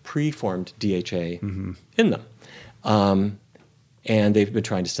have the preformed DHA in them. And they've been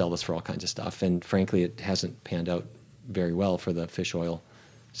trying to sell this for all kinds of stuff. And frankly, it hasn't panned out very well for the fish oil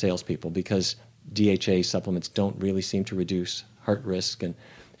salespeople because DHA supplements don't really seem to reduce heart risk. And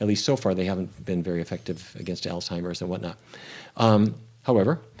at least so far, they haven't been very effective against Alzheimer's and whatnot.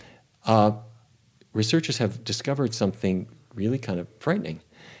 However, researchers have discovered something really kind of frightening,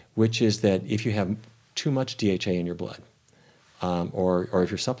 which is that if you have too much DHA in your blood, or if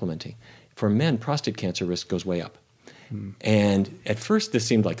you're supplementing, for men, prostate cancer risk goes way up. And at first, this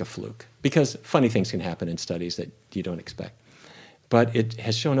seemed like a fluke because funny things can happen in studies that you don't expect. But it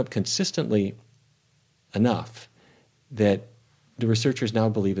has shown up consistently enough that the researchers now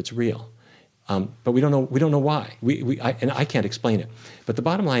believe it's real. But we don't know why. And I can't explain it. But the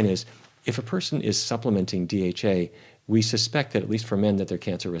bottom line is, if a person is supplementing DHA, we suspect that at least for men that their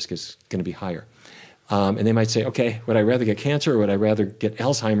cancer risk is going to be higher. And they might say, okay, would I rather get cancer or would I rather get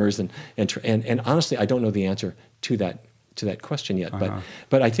Alzheimer's? And honestly, I don't know the answer to that question yet.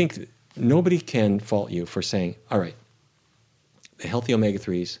 But I think nobody can fault you for saying, all right, the healthy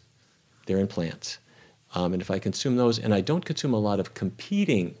omega-3s, they're in plants. And if I consume those, and I don't consume a lot of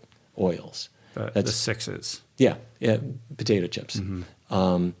competing oils. The sixes. Yeah, potato chips.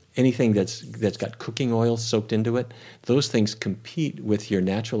 Anything that's got cooking oil soaked into it, those things compete with your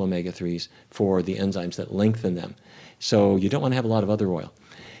natural omega-3s for the enzymes that lengthen them. So you don't want to have a lot of other oil.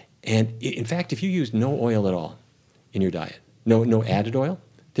 And in fact, if you use no oil at all in your diet, no added oil,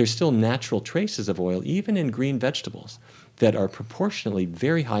 there's still natural traces of oil, even in green vegetables, that are proportionally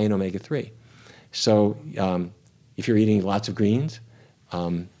very high in omega-3. So if you're eating lots of greens,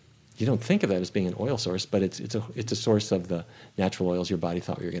 you don't think of that as being an oil source, but it's a source of the natural oils your body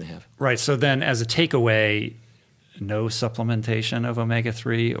thought you were going to have. Right. So then as a takeaway, no supplementation of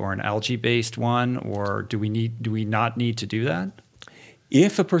omega-3 or an algae-based one, or do we not need to do that?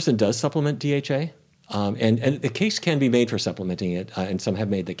 If a person does supplement DHA, and the case can be made for supplementing it, and some have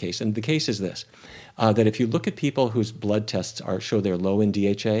made the case, and the case is this, that if you look at people whose blood tests show they're low in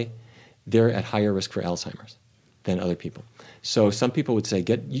DHA, they're at higher risk for Alzheimer's than other people. So some people would say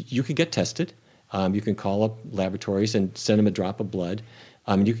you can get tested. You can call up laboratories and send them a drop of blood.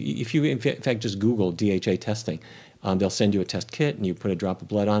 If you in fact just Google DHA testing, they'll send you a test kit and you put a drop of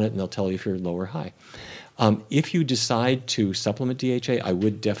blood on it and they'll tell you if you're low or high. If you decide to supplement DHA, I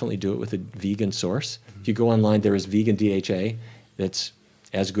would definitely do it with a vegan source. If you go online, there is vegan DHA that's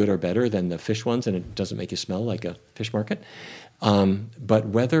as good or better than the fish ones, and it doesn't make you smell like a fish market. But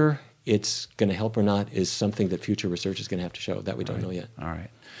whether it's going to help or not is something that future research is going to have to show. That we don't know yet. All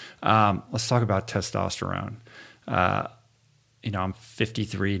right. Let's talk about testosterone. I'm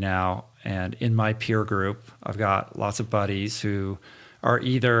 53 now, and in my peer group, I've got lots of buddies who are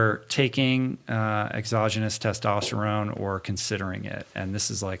either taking exogenous testosterone or considering it, and this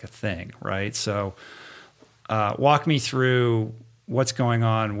is like a thing, right? So walk me through what's going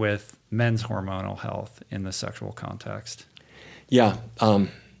on with men's hormonal health in the sexual context. Yeah.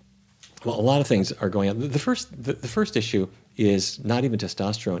 Well, a lot of things are going on. The first issue is not even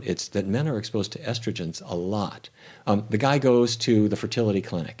testosterone. It's that men are exposed to estrogens a lot. The guy goes to the fertility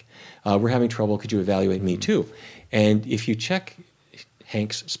clinic. We're having trouble. Could you evaluate me too? And if you check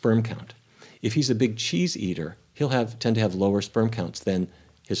Hank's sperm count, if he's a big cheese eater, he'll tend to have lower sperm counts than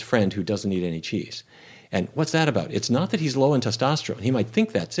his friend who doesn't eat any cheese. And what's that about? It's not that he's low in testosterone. He might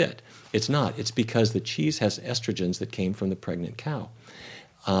think that's it. It's not. It's because the cheese has estrogens that came from the pregnant cow.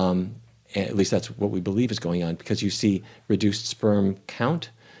 At least that's what we believe is going on, because you see reduced sperm count,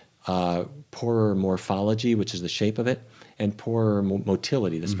 poorer morphology, which is the shape of it, and poorer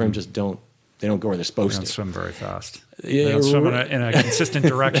motility. The sperm just don't go where they're supposed to. They don't swim very fast. They don't swim in a consistent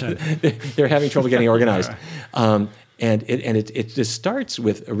direction. They're having trouble getting organized. And it just starts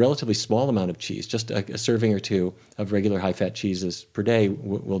with a relatively small amount of cheese. Just a serving or two of regular high-fat cheeses per day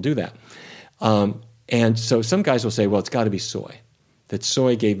will do that. And so some guys will say, well, it's got to be soy. That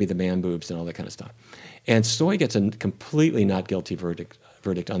soy gave me the man boobs and all that kind of stuff. And soy gets a completely not guilty verdict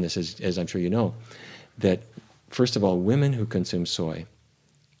on this, as I'm sure you know, that, first of all, women who consume soy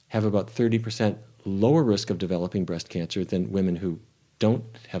have about 30% lower risk of developing breast cancer than women who don't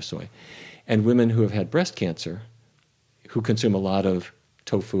have soy. And women who have had breast cancer, who consume a lot of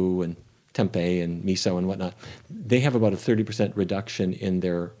tofu and tempeh and miso and whatnot, they have about a 30% reduction in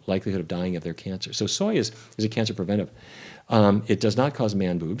their likelihood of dying of their cancer. So soy is a cancer preventive. It does not cause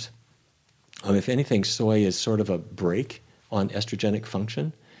man boobs. If anything, soy is sort of a brake on estrogenic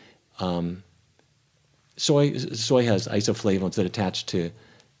function. Soy has isoflavones that attach to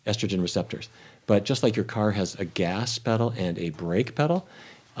estrogen receptors. But just like your car has a gas pedal and a brake pedal,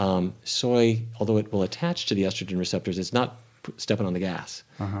 Soy, although it will attach to the estrogen receptors, it's not stepping on the gas.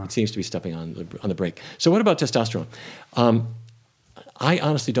 It seems to be stepping on the brake. So what about testosterone? I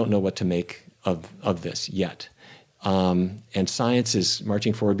honestly don't know what to make of this yet. And science is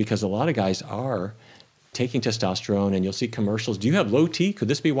marching forward because a lot of guys are taking testosterone, and you'll see commercials. Do you have low T? Could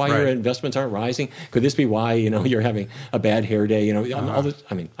this be why your investments aren't rising? Could this be why you're having a bad hair day? All this.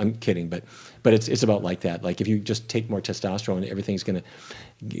 I mean, I'm kidding, but it's about like that. Like if you just take more testosterone, everything's going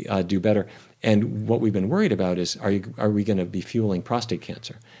to do better. And what we've been worried about is are we going to be fueling prostate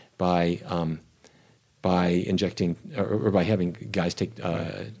cancer by injecting or by having guys take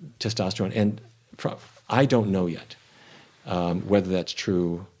testosterone? And I don't know yet whether that's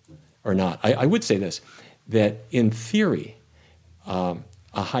true or not. I would say this, that in theory, a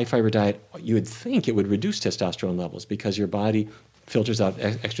high-fiber diet, you would think it would reduce testosterone levels because your body filters out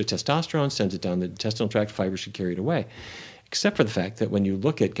extra testosterone, sends it down the intestinal tract, fiber should carry it away. Except for the fact that when you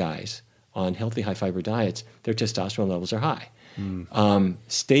look at guys on healthy high-fiber diets, their testosterone levels are high.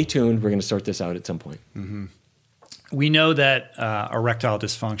 Stay tuned. We're going to sort this out at some point. We know that erectile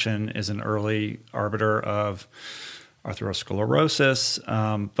dysfunction is an early arbiter of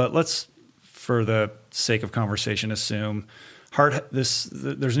atherosclerosis, but let's, for the sake of conversation, assume there's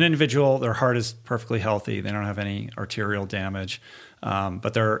an individual, their heart is perfectly healthy, they don't have any arterial damage,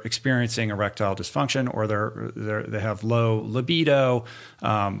 but they're experiencing erectile dysfunction, or they have low libido.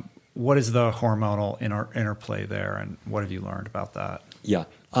 What is the hormonal interplay there, and what have you learned about that? Yeah,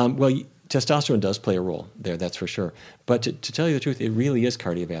 testosterone does play a role there, that's for sure. But to tell you the truth, it really is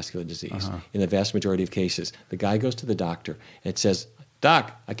cardiovascular disease in the vast majority of cases. The guy goes to the doctor and says,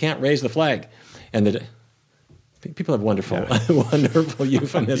 "Doc, I can't raise the flag." And people have wonderful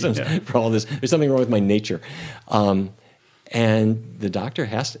euphemisms for all this. There's something wrong with my nature. And the doctor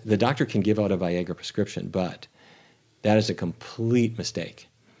can give out a Viagra prescription, but that is a complete mistake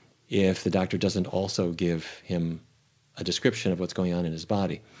if the doctor doesn't also give him a description of what's going on in his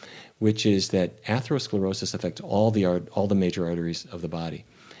body, which is that atherosclerosis affects all the major arteries of the body.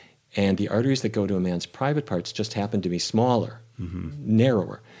 And the arteries that go to a man's private parts just happen to be smaller,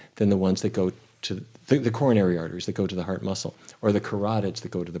 narrower than the ones that go to the coronary arteries that go to the heart muscle, or the carotids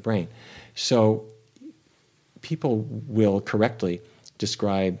that go to the brain. So people will correctly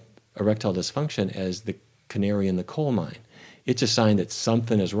describe erectile dysfunction as the canary in the coal mine. It's a sign that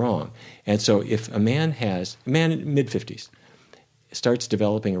something is wrong. And so if a man in mid-50s, starts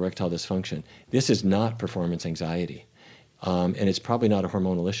developing erectile dysfunction, this is not performance anxiety. And it's probably not a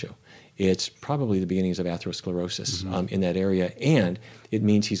hormonal issue. It's probably the beginnings of atherosclerosis in that area. And it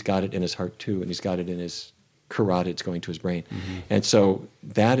means he's got it in his heart too, and he's got it in his carotids going to his brain. And so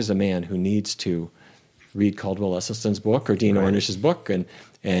that is a man who needs to read Caldwell Esselstyn's book or Dean Ornish's book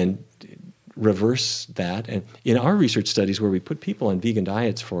and reverse that. And in our research studies where we put people on vegan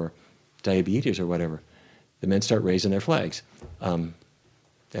diets for diabetes or whatever, the men start raising their flags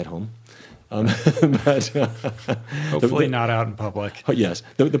at home. But hopefully not out in public. Yes.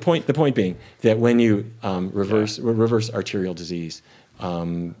 The point being that when you reverse arterial disease,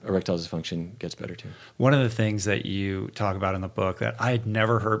 erectile dysfunction gets better too. One of the things that you talk about in the book that I had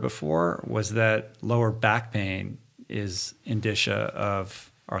never heard before was that lower back pain is indicia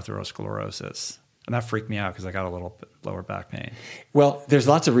of atherosclerosis. And that freaked me out because I got a little bit lower back pain. Well, there's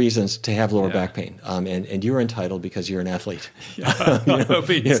lots of reasons to have lower back pain, and you're entitled because you're an athlete.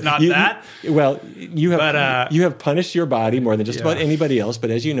 It's not that. You have punished your body more than just about anybody else. But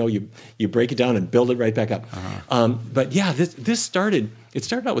as you know, you break it down and build it right back up. This started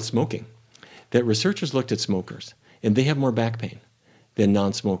out with smoking. That researchers looked at smokers, and they have more back pain than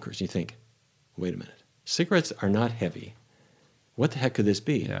non-smokers. You think, wait a minute, cigarettes are not heavy. What the heck could this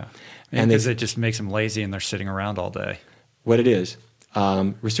be? Yeah. And because it just makes them lazy and they're sitting around all day. What it is,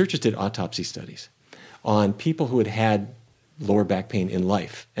 researchers did autopsy studies on people who had lower back pain in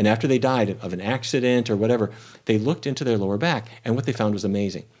life. And after they died of an accident or whatever, they looked into their lower back, and what they found was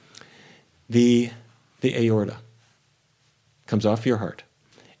amazing. The aorta comes off your heart,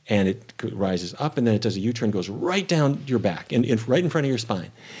 and it rises up, and then it does a U-turn, goes right down your back, and right in front of your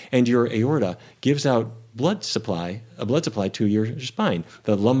spine. And your aorta gives out a blood supply to your spine.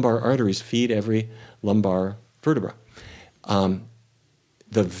 The lumbar arteries feed every lumbar vertebra. The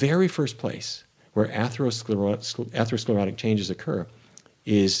very first place where atherosclerotic changes occur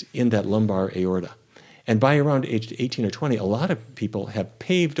is in that lumbar aorta. And by around age 18 or 20, a lot of people have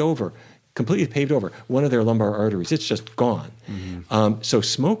completely paved over one of their lumbar arteries. It's just gone. So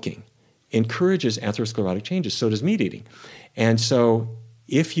smoking encourages atherosclerotic changes. So does meat eating. And so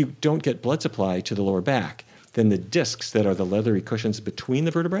if you don't get blood supply to the lower back, then the discs that are the leathery cushions between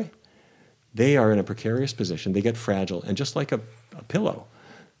the vertebrae, they are in a precarious position. They get fragile. And just like a pillow,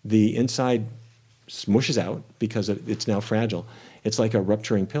 the inside smooshes out because it's now fragile. It's like a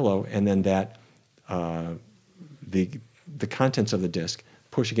rupturing pillow, and then that the contents of the disc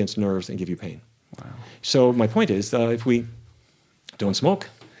push against nerves and give you pain. Wow. So my point is, if we don't smoke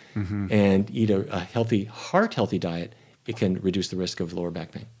and eat a heart-healthy diet, it can reduce the risk of lower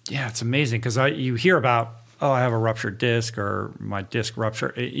back pain. Yeah, it's amazing because you hear about, I have a ruptured disc or my disc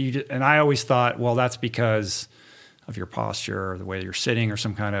ruptured. And I always thought, well, that's because of your posture or the way you're sitting or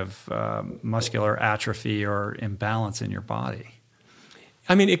some kind of muscular atrophy or imbalance in your body.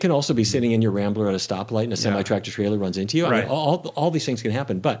 I mean, it can also be sitting in your Rambler at a stoplight and a semi-tractor trailer runs into you. Right. I mean, all these things can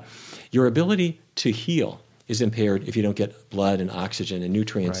happen. But your ability to heal is impaired if you don't get blood and oxygen and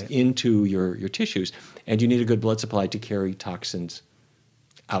nutrients into your tissues. And you need a good blood supply to carry toxins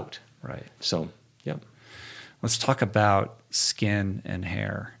out. Right. So, yeah. Let's talk about skin and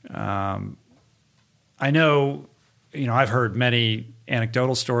hair. I know, I've heard many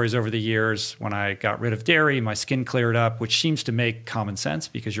anecdotal stories over the years. When I got rid of dairy, my skin cleared up, which seems to make common sense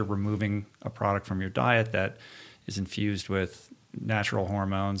because you're removing a product from your diet that is infused with natural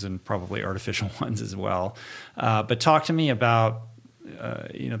hormones and probably artificial ones as well. But talk to me about,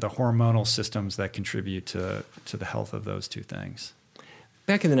 the hormonal systems that contribute to the health of those two things.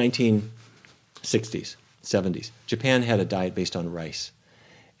 Back in the 1960s, 70s, Japan had a diet based on rice.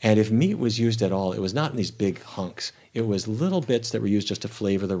 And if meat was used at all, it was not in these big hunks. It was little bits that were used just to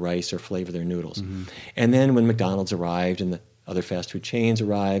flavor the rice or flavor their noodles. And then when McDonald's arrived and the other fast food chains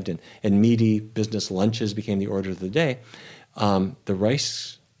arrived and meaty business lunches became the order of the day, the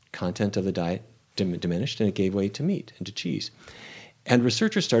rice content of the diet diminished and it gave way to meat and to cheese. And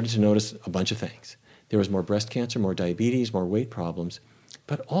researchers started to notice a bunch of things. There was more breast cancer, more diabetes, more weight problems,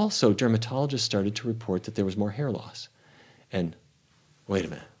 but also dermatologists started to report that there was more hair loss. And wait a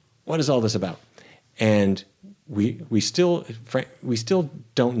minute, what is all this about? And we still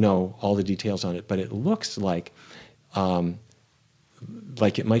don't know all the details on it, but it looks like it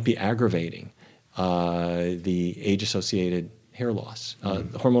might be aggravating the age-associated hair loss.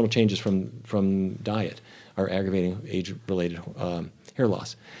 The hormonal changes from diet are aggravating age-related hair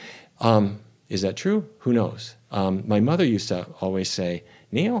loss. Is that true? Who knows? My mother used to always say,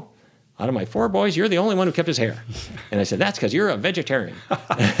 Neal, out of my 4 boys, you're the only one who kept his hair. And I said, that's because you're a vegetarian.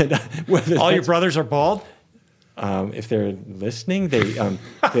 All your brothers are bald? If they're listening, they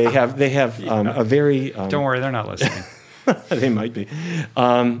have a very... Don't worry, they're not listening. They might be.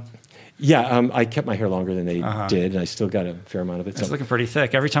 I kept my hair longer than they did, and I still got a fair amount of it. It's looking pretty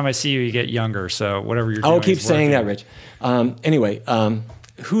thick. Every time I see you, you get younger. So whatever you're doing, I'll keep saying that, Rich. Anyway,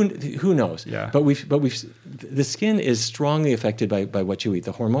 who knows? Yeah. But the skin is strongly affected by what you eat.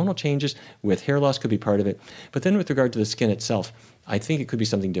 The hormonal changes with hair loss could be part of it, but then with regard to the skin itself, I think it could be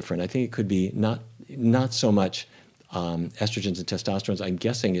something different. I think it could be not so much estrogens and testosterone. I'm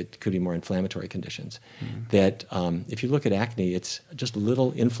guessing it could be more inflammatory conditions. That if you look at acne, it's just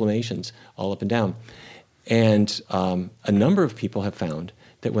little inflammations all up and down. And a number of people have found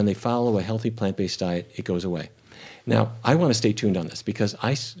that when they follow a healthy plant-based diet, it goes away. Now, I want to stay tuned on this because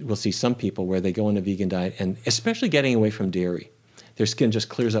I will see some people where they go on a vegan diet, and especially getting away from dairy, their skin just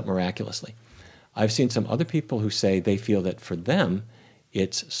clears up miraculously. I've seen some other people who say they feel that for them,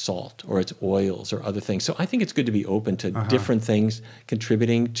 it's salt or it's oils or other things. So I think it's good to be open to different things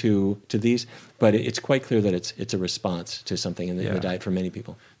contributing to these, but it's quite clear that it's a response to something in the diet for many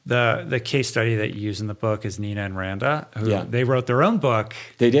people. The case study that you use in the book is Nina and Randa, who they wrote their own book.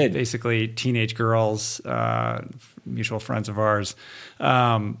 They did. Basically, teenage girls, mutual friends of ours.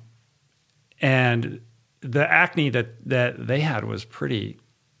 And the acne that they had was pretty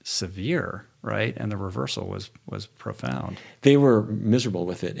severe, right? And the reversal was profound. They were miserable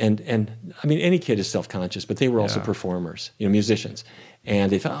with it. And I mean, any kid is self-conscious, but they were also performers, musicians.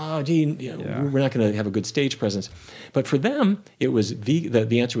 And they thought, we're not going to have a good stage presence. But for them, it was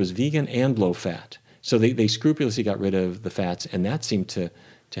the answer was vegan and low fat. So they scrupulously got rid of the fats, and that seemed to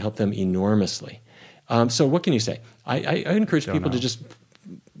help them enormously. So what can you say? I encourage people to just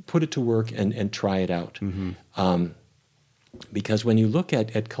put it to work and try it out. Because when you look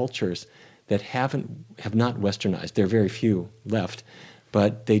at cultures that have not westernized, there are very few left,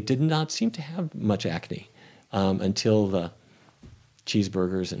 but they did not seem to have much acne until the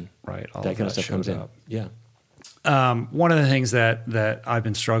cheeseburgers and all that kind of stuff comes in. Yeah. One of the things that I've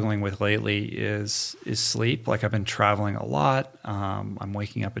been struggling with lately is sleep. Like I've been traveling a lot. I'm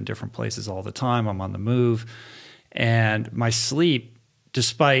waking up in different places all the time. I'm on the move. And my sleep,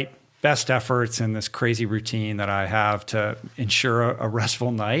 despite best efforts and this crazy routine that I have to ensure a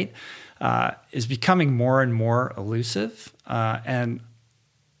restful night, is becoming more and more elusive. And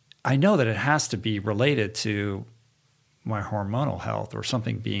I know that it has to be related to my hormonal health or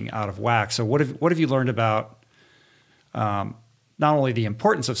something being out of whack. So what have you learned about not only the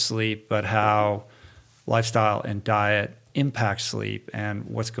importance of sleep, but how lifestyle and diet impact sleep and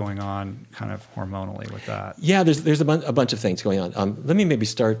what's going on kind of hormonally with that? Yeah, there's a bunch of things going on. Let me maybe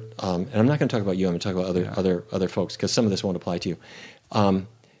start, and I'm not going to talk about you. I'm going to talk about other folks, because some of this won't apply to you.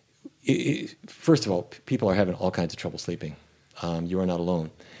 First of all, people are having all kinds of trouble sleeping. You are not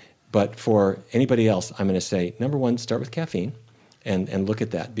alone. But for anybody else, I'm going to say, number one, start with caffeine and look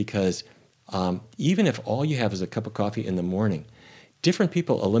at that, because even if all you have is a cup of coffee in the morning, different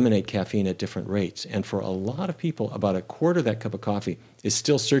people eliminate caffeine at different rates. And for a lot of people, about a quarter of that cup of coffee is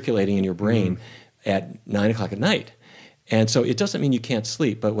still circulating in your brain at 9 o'clock at night. And so it doesn't mean you can't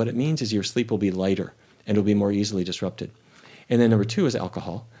sleep, but what it means is your sleep will be lighter and it'll be more easily disrupted. And then number two is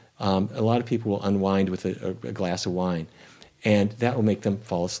alcohol. A lot of people will unwind with a glass of wine, and that will make them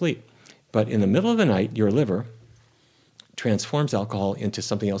fall asleep. But in the middle of the night, your liver transforms alcohol into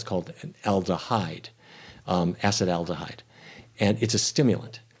something else called an aldehyde, acetaldehyde. And it's a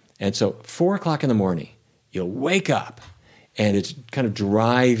stimulant. And so 4 o'clock in the morning, you'll wake up, and it's kind of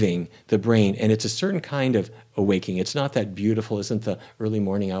driving the brain, and it's a certain kind of awakening. It's not that beautiful, isn't the early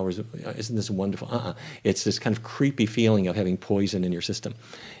morning hours, isn't this wonderful? It's this kind of creepy feeling of having poison in your system.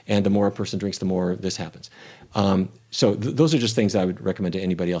 And the more a person drinks, the more this happens. So those are just things I would recommend to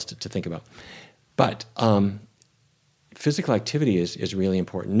anybody else to think about. But physical activity is really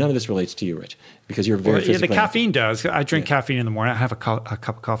important. None of this relates to you, Rich, because you're very physically the caffeine does. I drink caffeine in the morning. I have a cup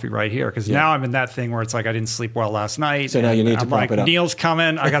of coffee right here, because now I'm in that thing where it's like I didn't sleep well last night. So now you need to prop it up. Neal's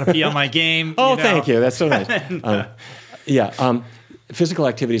coming. I got to be on my game. Thank you. That's so nice. Physical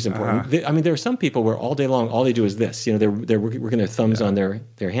activity is important. There are some people where all day long, all they do is this. They're working their thumbs on their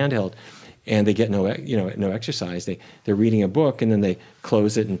handheld, and they get no exercise. They're reading a book, and then they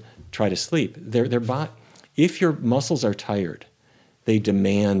close it and try to sleep. If your muscles are tired, they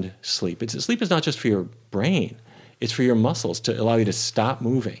demand sleep. Sleep is not just for your brain. It's for your muscles to allow you to stop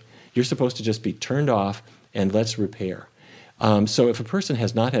moving. You're supposed to just be turned off and let's repair. So if a person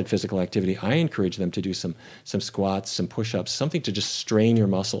has not had physical activity, I encourage them to do some squats, some push-ups, something to just strain your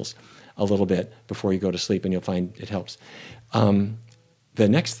muscles a little bit before you go to sleep, and you'll find it helps. The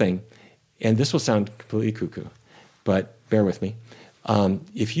next thing, and this will sound completely cuckoo, but bear with me.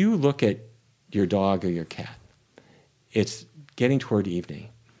 If you look at your dog or your cat, it's getting toward evening,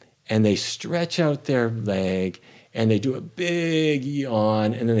 and they stretch out their leg, and they do a big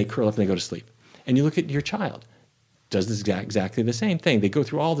yawn, and then they curl up and they go to sleep. And you look at your child, does this exactly the same thing. They go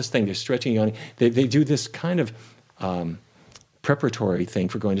through all this thing. They're stretching, yawning. They do this kind of preparatory thing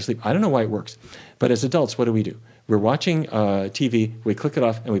for going to sleep. I don't know why it works. But as adults, what do? We're watching TV, we click it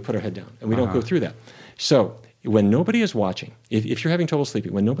off, and we put our head down, and we don't go through that. So when nobody is watching, if you're having trouble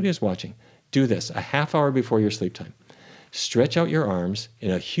sleeping, when nobody is watching, do this a half hour before your sleep time. Stretch out your arms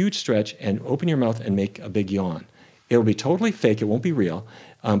in a huge stretch and open your mouth and make a big yawn. It'll be totally fake. It won't be real,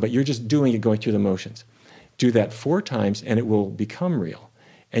 but you're just doing it, going through the motions. Do that 4 times, and it will become real.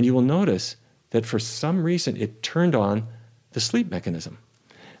 And you will notice that for some reason it turned on the sleep mechanism.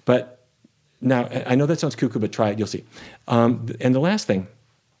 But now, I know that sounds cuckoo, but try it. You'll see. And the last thing,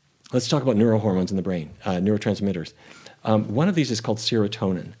 let's talk about neurohormones in the brain, neurotransmitters. One of these is called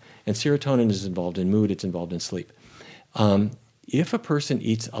serotonin. And serotonin is involved in mood. It's involved in sleep. If a person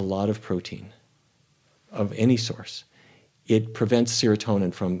eats a lot of protein of any source, it prevents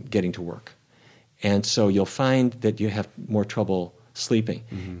serotonin from getting to work. And so you'll find that you have more trouble sleeping.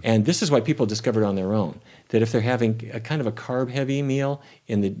 Mm-hmm. And this is why people discovered on their own that if they're having a kind of a carb-heavy meal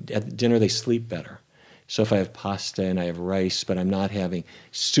at dinner, they sleep better. So if I have pasta and I have rice, but I'm not having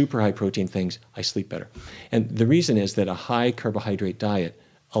super high-protein things, I sleep better. And the reason is that a high-carbohydrate diet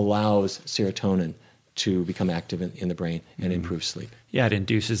allows serotonin to become active in the brain and improve sleep. Yeah, it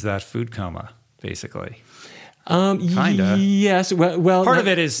induces that food coma, basically. Kinda. Yes. Well, part of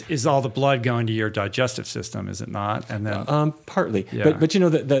it is all the blood going to your digestive system, is it not? And then partly. Yeah.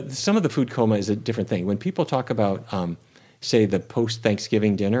 But some of the food coma is a different thing. When people talk about say the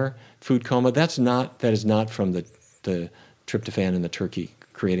post-Thanksgiving dinner food coma, that is not from the tryptophan and the turkey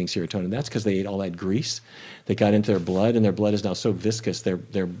creating serotonin. That's because they ate all that grease that got into their blood, and their blood is now so viscous their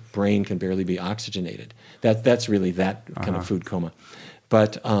brain can barely be oxygenated. That's really that kind of food coma.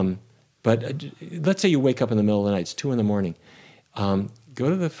 But let's say you wake up in the middle of the night, it's 2 a.m. Go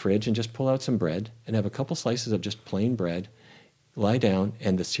to the fridge and just pull out some bread and have a couple slices of just plain bread, lie down,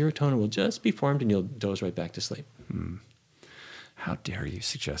 and the serotonin will just be formed and you'll doze right back to sleep. How dare you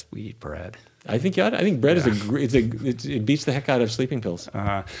suggest we eat bread? I think bread it beats the heck out of sleeping pills.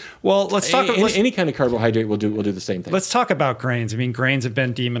 Well, let's talk about any kind of carbohydrate will do the same thing. Let's talk about grains. I mean, grains have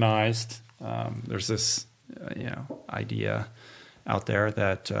been demonized. There's this idea out there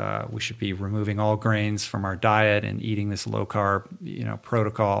that we should be removing all grains from our diet and eating this low carb,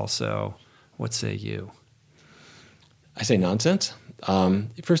 protocol. So, what say you? I say nonsense.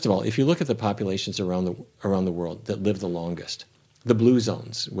 First of all, if you look at the populations around the world that live the longest, the blue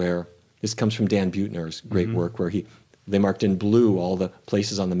zones, where this comes from Dan Buettner's great work, where they marked in blue all the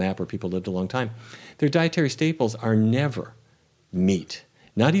places on the map where people lived a long time. Their dietary staples are never meat,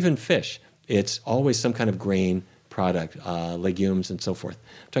 not even fish. It's always some kind of grain product, legumes, and so forth.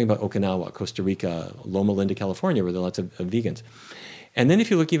 I'm talking about Okinawa, Costa Rica, Loma Linda, California, where there are lots of vegans. And then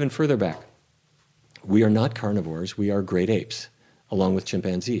if you look even further back, we are not carnivores. We are great apes, along with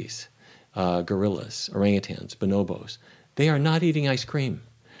chimpanzees, gorillas, orangutans, bonobos. They are not eating ice cream.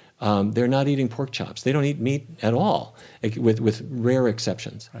 They're not eating pork chops. They don't eat meat at all, with rare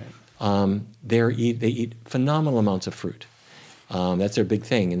exceptions. Right. They eat phenomenal amounts of fruit. That's their big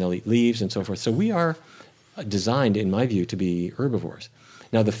thing, and they'll eat leaves and so forth. So we are designed, in my view, to be herbivores.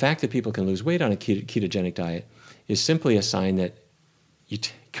 Now, the fact that people can lose weight on a ketogenic diet is simply a sign that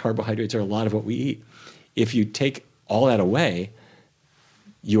carbohydrates are a lot of what we eat. If you take all that away,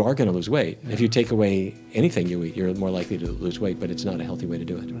 you are going to lose weight. Yeah. If you take away anything you eat, you're more likely to lose weight, but it's not a healthy way to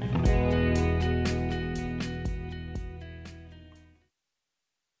do it.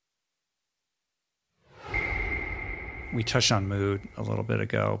 We touched on mood a little bit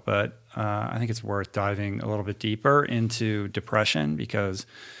ago, but I think it's worth diving a little bit deeper into depression because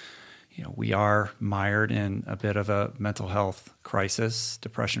we are mired in a bit of a mental health crisis.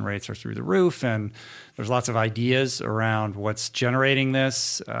 Depression rates are through the roof, and there's lots of ideas around what's generating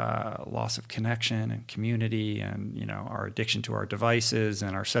this, loss of connection and community, and our addiction to our devices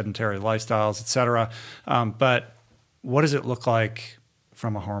and our sedentary lifestyles, et cetera. But what does it look like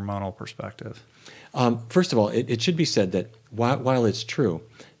from a hormonal perspective? First of all, it should be said that while it's true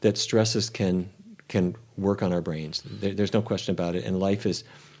that stresses can work on our brains, there's no question about it, and life is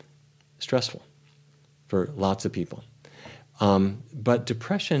stressful for lots of people. But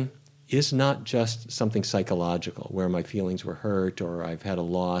depression is not just something psychological, where my feelings were hurt or I've had a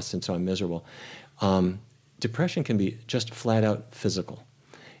loss and so I'm miserable. Depression can be just flat out physical.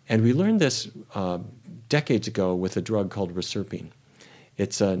 And we learned this decades ago with a drug called reserpine.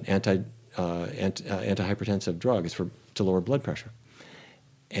 It's an antihypertensive drug. It's to lower blood pressure.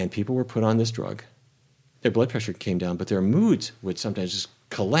 And people were put on this drug. Their blood pressure came down, but their moods would sometimes just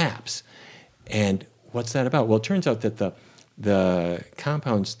collapse. And what's that about? Well, it turns out that the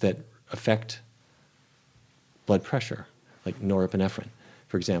compounds that affect blood pressure, like norepinephrine,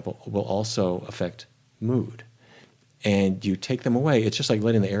 for example, will also affect mood. And you take them away, it's just like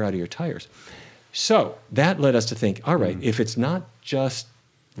letting the air out of your tires. So that led us to think, all right, if it's not just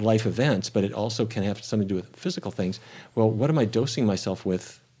life events, but it also can have something to do with physical things, well, what am I dosing myself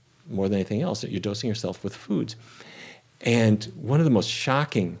with more than anything else? You're dosing yourself with foods. And one of the most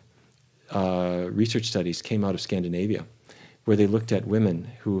shocking research studies came out of Scandinavia, where they looked at women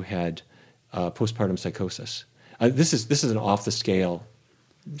who had postpartum psychosis. This is an off-the-scale,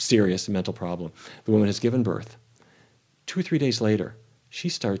 serious mental problem. The woman has given birth. 2 or 3 days later, she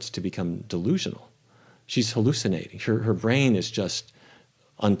starts to become delusional. She's hallucinating. Her brain is just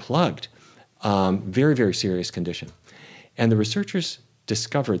unplugged. Very, very serious condition. And the researchers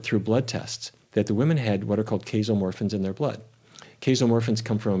discovered through blood tests that the women had what are called casomorphins in their blood. Casomorphins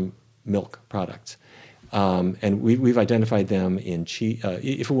come from milk products. And we've identified them in cheese.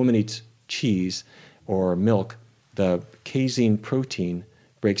 If a woman eats cheese or milk, the casein protein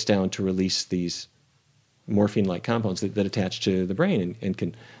breaks down to release these morphine-like compounds that attach to the brain and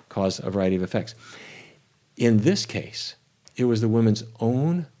can cause a variety of effects. In this case, it was the woman's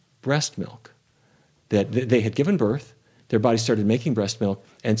own breast milk that they had given birth. Their body started making breast milk,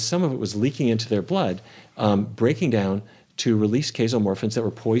 and some of it was leaking into their blood, breaking down to release casomorphins that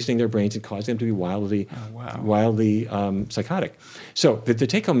were poisoning their brains and causing them to be wildly psychotic. So the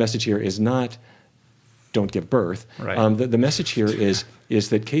take-home message here is not don't give birth. Right. The message here is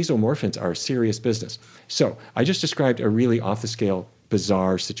that casomorphins are serious business. So I just described a really off-the-scale,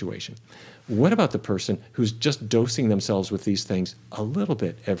 bizarre situation. What about the person who's just dosing themselves with these things a little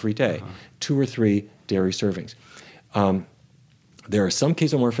bit every day, 2 or 3 dairy servings? There are some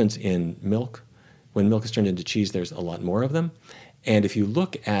casomorphins in milk. When milk is turned into cheese, there's a lot more of them. And if you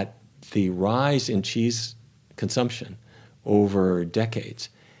look at the rise in cheese consumption over decades,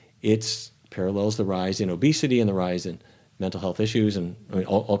 it parallels the rise in obesity and the rise in mental health issues and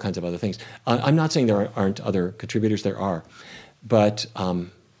all kinds of other things. I'm not saying there aren't other contributors. There are. But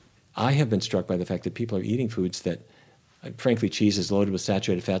I have been struck by the fact that people are eating foods that, frankly, cheese is loaded with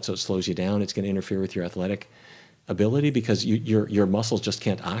saturated fat, so it slows you down. It's going to interfere with your athletic ability because your muscles just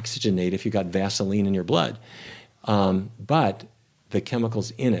can't oxygenate if you got Vaseline in your blood. But the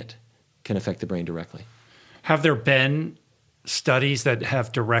chemicals in it can affect the brain directly. Have there been studies that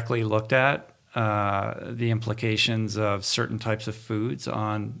have directly looked at the implications of certain types of foods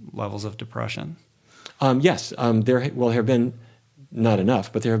on levels of depression? Yes. There have been, not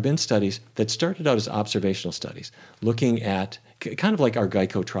enough, but there have been studies that started out as observational studies, looking at kind of like our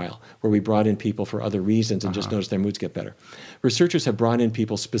Geico trial, where we brought in people for other reasons and just noticed their moods get better. Researchers have brought in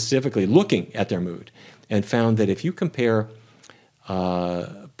people specifically looking at their mood and found that if you compare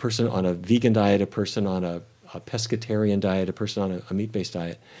a person on a vegan diet, a person on a pescatarian diet, a person on a meat-based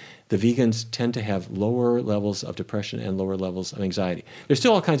diet, the vegans tend to have lower levels of depression and lower levels of anxiety. There's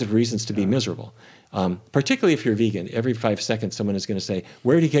still all kinds of reasons to be miserable, particularly if you're vegan. Every 5 seconds, someone is going to say,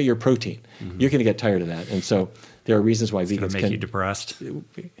 "Where do you get your protein?" You're going to get tired of that. And so there are reasons why vegans make you depressed.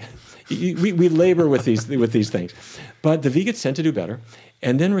 We labor with these things. But the vegans tend to do better.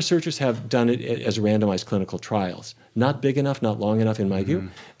 And then researchers have done it as randomized clinical trials. Not big enough, not long enough in my view.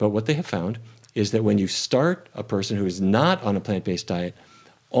 But what they have found is that when you start a person who is not on a plant-based diet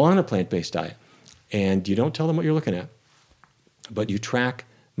on a plant-based diet, and you don't tell them what you're looking at, but you track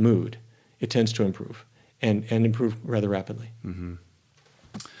mood, it tends to improve, and improve rather rapidly.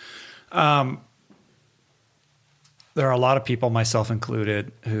 There are a lot of people, myself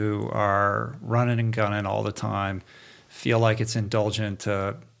included, who are running and gunning all the time, feel like it's indulgent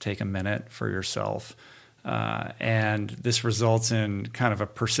to take a minute for yourself. And this results in kind of a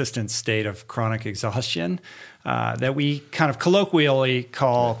persistent state of chronic exhaustion that we kind of colloquially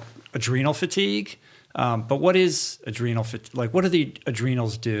call adrenal fatigue. But what is adrenal fatigue? Like, what do the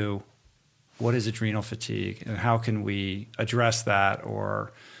adrenals do? What is adrenal fatigue? And how can we address that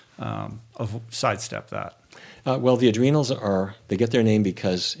or sidestep that? Well, the adrenals they get their name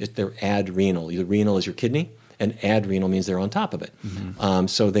because they're adrenal. The renal is your kidney, and adrenal means they're on top of it.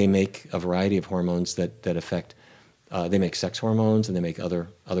 So they make a variety of hormones that affect, they make sex hormones, and they make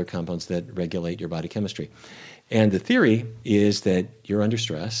other compounds that regulate your body chemistry. And the theory is that you're under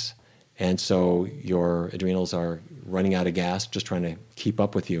stress, and so your adrenals are running out of gas, just trying to keep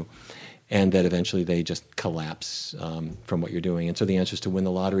up with you, and that eventually they just collapse from what you're doing. And so the answer is to win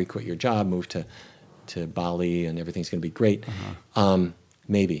the lottery, quit your job, move to Bali, and everything's going to be great.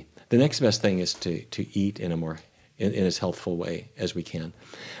 Maybe. The next best thing is to eat in as healthful way as we can.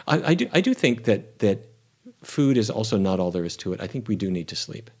 I do think that food is also not all there is to it. I think we do need to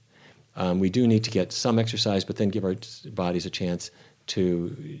sleep. We do need to get some exercise, but then give our bodies a chance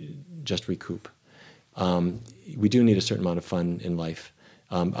to just recoup. We do need a certain amount of fun in life.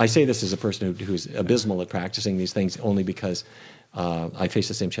 I say this as a person who's abysmal at practicing these things only because I face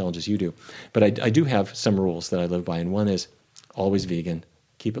the same challenges you do. But I do have some rules that I live by, and one is always vegan,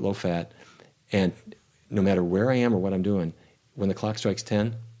 keep it low fat, and no matter where I am or what I'm doing, when the clock strikes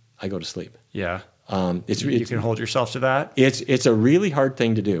 10, I go to sleep. Yeah. You can hold yourself to that? It's a really hard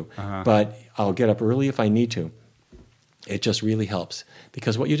thing to do, but I'll get up early if I need to. It just really helps,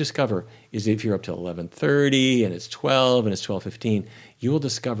 because what you discover is if you're up till 11:30 and it's 12 and it's 12:15, you will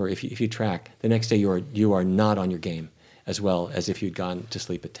discover if you track the next day you are not on your game as well as if you'd gone to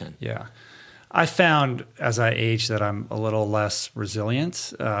sleep at 10. Yeah. I found as I age that I'm a little less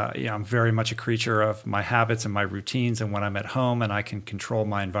resilient. I'm very much a creature of my habits and my routines, and when I'm at home and I can control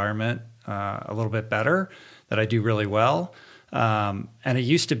my environment a little bit better, that I do really well. And it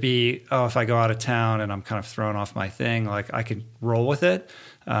used to be, if I go out of town and I'm kind of thrown off my thing, like I could roll with it.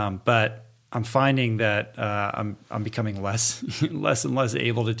 But I'm finding that I'm becoming less and less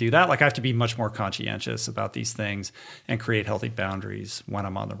able to do that. Like I have to be much more conscientious about these things and create healthy boundaries when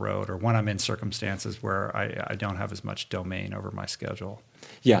I'm on the road or when I'm in circumstances where I don't have as much domain over my schedule.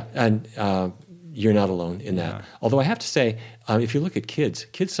 Yeah, and you're not alone in that. Although I have to say, if you look at kids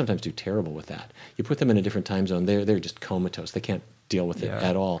sometimes do terrible with that. You put them in a different time zone, they're just comatose. They can't deal with it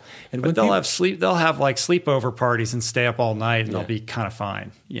at all. And but they'll have like sleepover parties and stay up all night, and they'll be kind of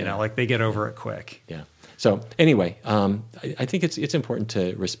fine. You know, like they get over it quick. Yeah. So anyway, I think it's important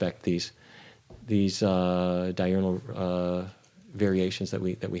to respect these diurnal variations that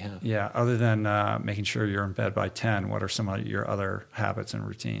we have. Yeah. Other than making sure you're in bed by 10, what are some of your other habits and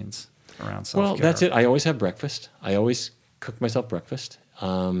routines around self-care? Well, that's it. I always have breakfast. I always cook myself breakfast.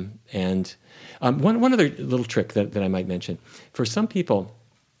 And one other little trick that I might mention, for some people,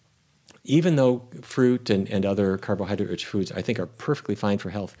 even though fruit and other carbohydrate-rich foods I think are perfectly fine for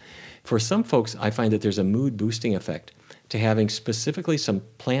health, for some folks I find that there's a mood-boosting effect to having specifically some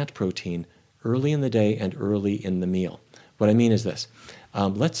plant protein early in the day and early in the meal. What I mean is this.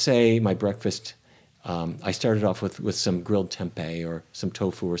 Let's say my breakfast I started off with some grilled tempeh or some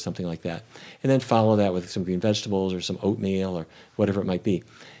tofu or something like that, and then follow that with some green vegetables or some oatmeal or whatever it might be.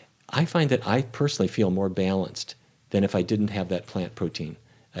 I find that I personally feel more balanced than if I didn't have that plant protein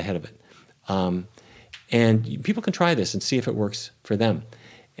ahead of it. And people can try this and see if it works for them.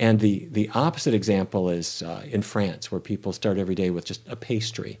 And the opposite example is in France, where people start every day with just a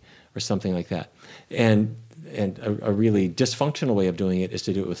pastry or something like that. And a really dysfunctional way of doing it is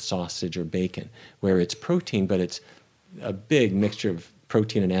to do it with sausage or bacon, where it's protein, but it's a big mixture of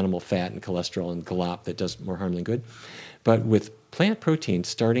protein and animal fat and cholesterol and galop that does more harm than good. But with plant protein,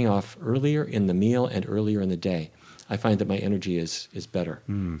 starting off earlier in the meal and earlier in the day, I find that my energy is better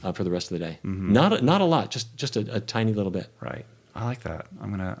for the rest of the day. Mm-hmm. Not a lot, just a tiny little bit. Right. I like that.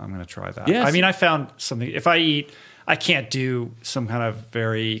 I'm gonna try that. Yes. I mean, I found something. If I eat, I can't do some kind of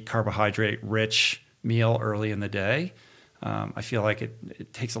very carbohydrate rich meal early in the day. I feel like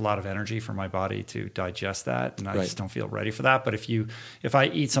it takes a lot of energy for my body to digest that, and I just don't feel ready for that. But if I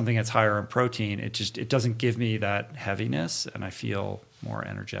eat something that's higher in protein, it doesn't give me that heaviness, and I feel more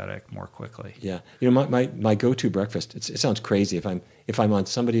energetic more quickly. Yeah, my go-to breakfast. It sounds crazy if I'm on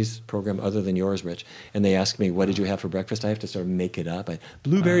somebody's program other than yours, Rich, and they ask me what did you have for breakfast, I have to sort of make it up.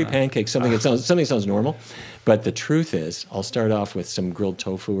 Blueberry pancakes, something that sounds normal, but the truth is, I'll start off with some grilled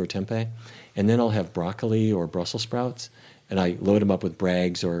tofu or tempeh, and then I'll have broccoli or Brussels sprouts. And I load them up with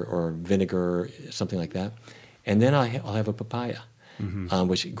Bragg's or vinegar or something like that. And then I'll have a papaya,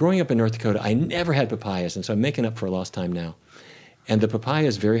 which growing up in North Dakota, I never had papayas, and so I'm making up for lost time now. And the papaya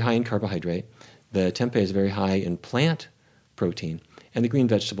is very high in carbohydrate. The tempeh is very high in plant protein, and the green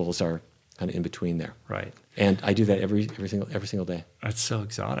vegetables are kind of in between there. Right. And I do that every single day. That's so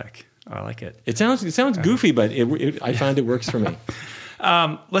exotic. I like it. It sounds goofy, but I find it works for me.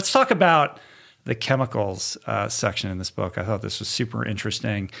 Let's talk about the chemicals section in this book. I thought this was super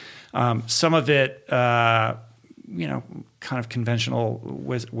interesting. Some of it, kind of conventional,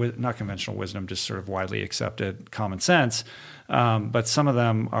 not conventional wisdom, just sort of widely accepted common sense. But some of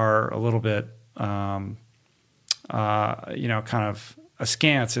them are a little bit, kind of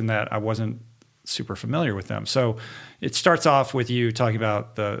askance in that I wasn't super familiar with them. So it starts off with you talking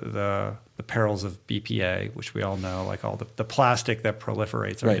about the perils of BPA, which we all know, like all the plastic that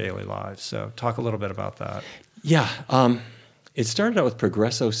proliferates our daily lives. So talk a little bit about that. Yeah. It started out with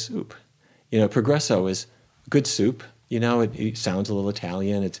Progresso soup. Progresso is good soup. It sounds a little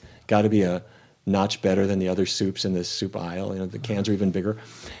Italian. It's got to be a notch better than the other soups in this soup aisle. The cans are even bigger.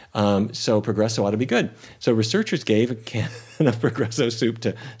 So Progresso ought to be good. So researchers gave a can of Progresso soup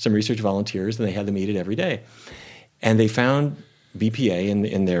to some research volunteers, and they had them eat it every day. And they found BPA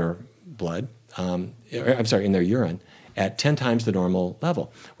in their blood, in their urine, at 10 times the normal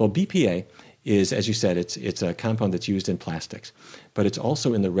level. Well, BPA is, as you said, it's a compound that's used in plastics, but it's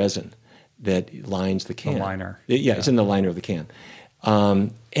also in the resin that lines the can. The liner. Yeah, it's in the liner of the can.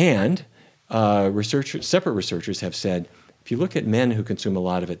 Separate researchers have said, if you look at men who consume a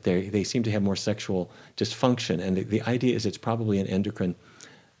lot of it, they seem to have more sexual dysfunction, and the idea is it's probably an endocrine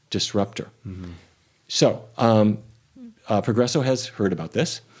disruptor. Mm-hmm. So Progresso has heard about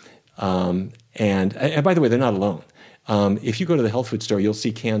this. And by the way, they're not alone. If you go to the health food store, you'll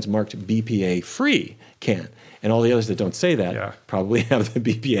see cans marked BPA-free can. And all the others that don't say that probably have the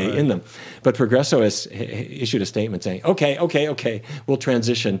BPA in them. But Progresso has issued a statement saying, okay, we'll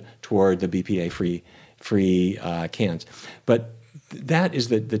transition toward the BPA-free cans. But that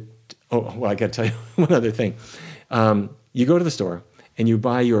is I got to tell you one other thing. You go to the store, and you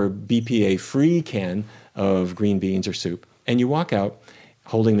buy your BPA-free can of green beans or soup, and you walk out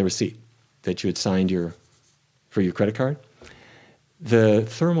holding the receipt that you had signed for your credit card. The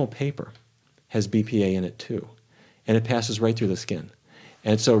thermal paper has BPA in it too, and it passes right through the skin.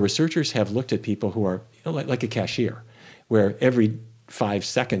 And so researchers have looked at people who are like a cashier, where every 5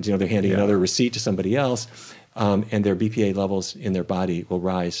 seconds, they're handing another receipt to somebody else, and their BPA levels in their body will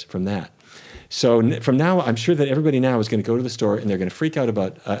rise from that. So from now, I'm sure that everybody now is going to go to the store and they're going to freak out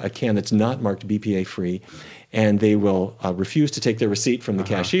about a can that's not marked BPA free, and they will refuse to take their receipt from the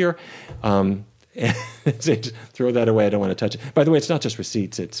cashier. And say, throw that away. I don't want to touch it. By the way, it's not just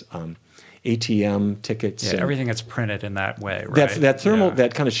receipts; it's ATM tickets. Yeah, everything that's printed in that way. Right?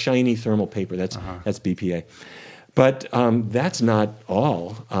 That kind of shiny thermal paper. That's BPA. But that's not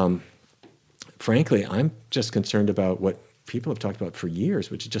all. Frankly, I'm just concerned about what people have talked about for years,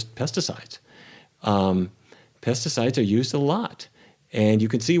 which is just pesticides. Pesticides are used a lot, and you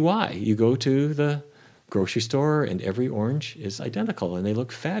can see why. You go to the grocery store, and every orange is identical, and they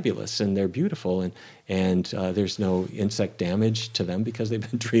look fabulous, and they're beautiful, and there's no insect damage to them because they've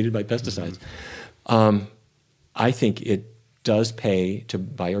been treated by pesticides. Mm-hmm. I think it does pay to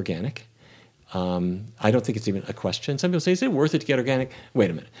buy organic. I don't think it's even a question. Some people say, is it worth it to get organic? Wait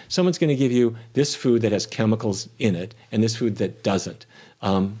a minute. Someone's going to give you this food that has chemicals in it and this food that doesn't.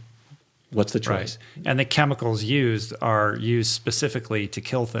 What's the choice? Right. And the chemicals used are used specifically to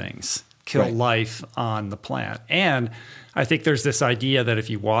kill things, kill life on the plant. And I think there's this idea that if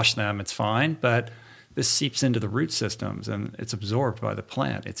you wash them, it's fine, but this seeps into the root systems and it's absorbed by the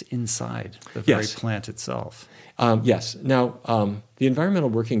plant. It's inside the very plant itself. Yes. Now, the Environmental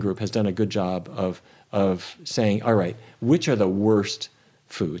Working Group has done a good job of saying, all right, which are the worst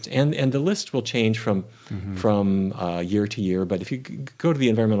foods? And the list will change from year to year. But if you go to the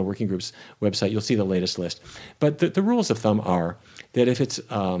Environmental Working Group's website, you'll see the latest list. But the rules of thumb are that if it's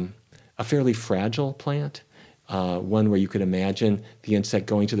a fairly fragile plant, one where you could imagine the insect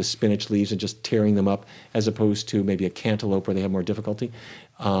going to the spinach leaves and just tearing them up, as opposed to maybe a cantaloupe where they have more difficulty.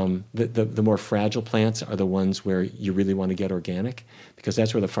 The more fragile plants are the ones where you really want to get organic, because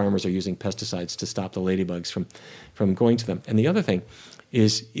that's where the farmers are using pesticides to stop the ladybugs from going to them. And the other thing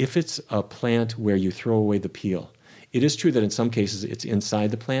is, if it's a plant where you throw away the peel, it is true that in some cases it's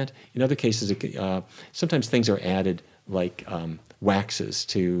inside the plant. In other cases, sometimes things are added like waxes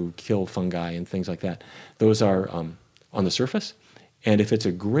to kill fungi and things like that. Those are on the surface. And if it's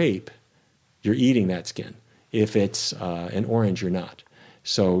a grape, you're eating that skin. If it's an orange, you're not.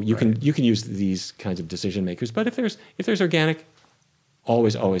 So you can use these kinds of decision makers. But if there's organic, I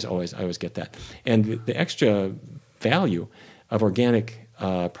always get that. And the extra value of organic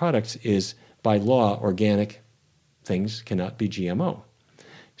products is, by law, organic things cannot be GMO.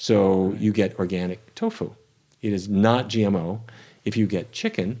 So you get organic tofu. It is not GMO. If you get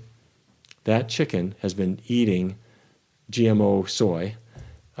chicken, that chicken has been eating GMO soy.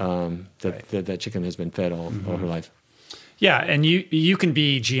 That chicken has been fed all her life. Yeah, and you can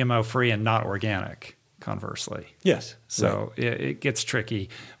be GMO free and not organic, conversely. Yes. So it gets tricky.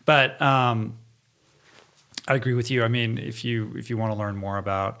 But I agree with you. I mean, if you want to learn more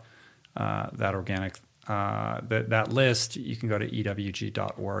about that organic that list, you can go to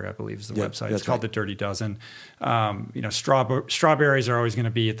ewg.org, I believe is the website. It's called The Dirty Dozen. Strawberries are always going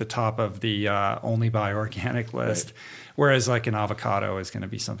to be at the top of the only buy organic list, whereas like an avocado is going to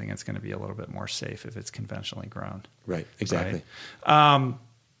be something that's going to be a little bit more safe if it's conventionally grown. Right, exactly. Right?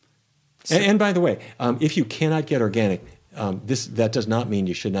 And by the way, if you cannot get organic, that does not mean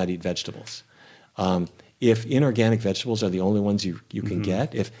you should not eat vegetables. If inorganic vegetables are the only ones you can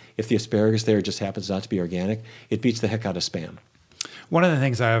get, if the asparagus there just happens not to be organic, it beats the heck out of Spam. One of the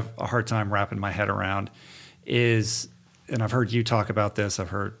things I have a hard time wrapping my head around is, and I've heard you talk about this, I've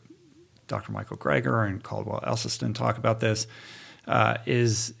heard Dr. Michael Greger and Caldwell Elston talk about this,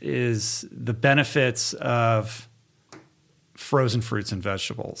 is the benefits of frozen fruits and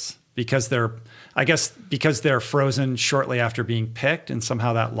vegetables. Because they're frozen shortly after being picked, and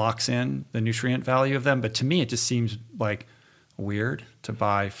somehow that locks in the nutrient value of them. But to me, it just seems like weird to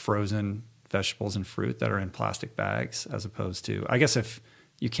buy frozen vegetables and fruit that are in plastic bags, as opposed to, I guess, if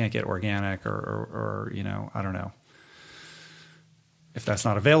you can't get organic or I don't know if that's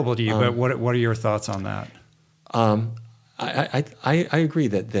not available to you. But what are your thoughts on that? I agree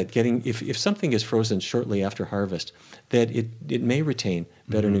that getting if something is frozen shortly after harvest, that it may retain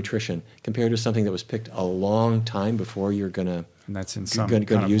better nutrition compared to something that was picked a long time before you're going to. And that's in some kind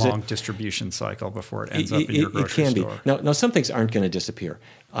of long distribution cycle before it ends up in your grocery store. It can be. Now some things aren't going to disappear.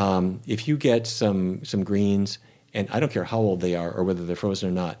 If you get some greens, and I don't care how old they are or whether they're frozen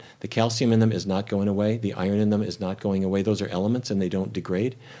or not, the calcium in them is not going away. The iron in them is not going away. Those are elements, and they don't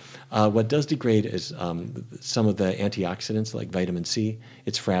degrade. What does degrade is some of the antioxidants, like vitamin C.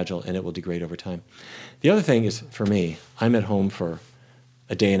 It's fragile, and it will degrade over time. The other thing is, for me, I'm at home for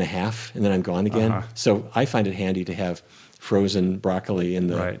a day and a half, and then I'm gone again. So I find it handy to have frozen broccoli in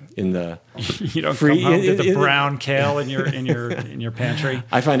the you don't come home to the brown kale in your pantry.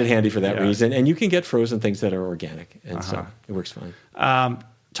 I find it handy for that reason, and you can get frozen things that are organic, and so it works fine.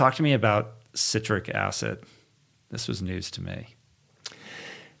 Talk to me about citric acid. This was news to me.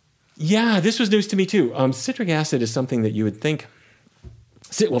 Yeah, this was news to me too. Citric acid is something that you would think.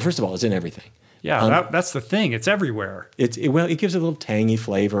 Well, first of all, it's in everything. Yeah, that's the thing. It's everywhere. It gives a little tangy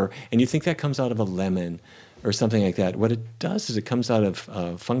flavor, and you think that comes out of a lemon or something like that. What it does is it comes out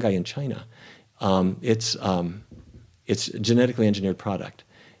of fungi in China. It's a genetically engineered product,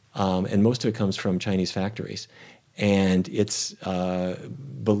 and most of it comes from Chinese factories, and it's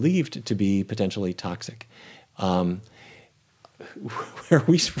believed to be potentially toxic. Where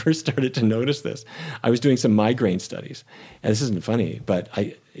we first started to notice this, I was doing some migraine studies, and this isn't funny, but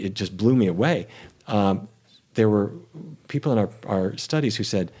it just blew me away. There were people in our studies who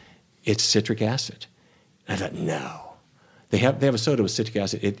said, it's citric acid. And I thought, no, They have a soda with citric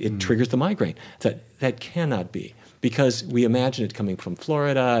acid. It triggers the migraine. That cannot be, because we imagine it coming from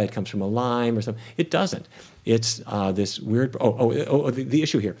Florida. It comes from a lime or something. It doesn't. It's this weird. The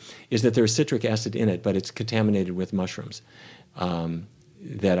issue here is that there's citric acid in it, but it's contaminated with mushrooms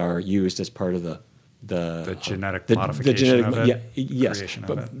that are used as part of the genetic modification of it. Yes,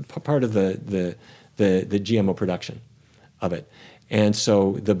 but part of the GMO production of it. And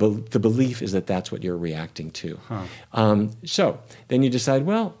so the belief is that that's what you're reacting to. So then you decide,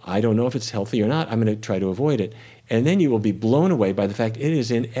 well, I don't know if it's healthy or not. I'm going to try to avoid it. And then you will be blown away by the fact it is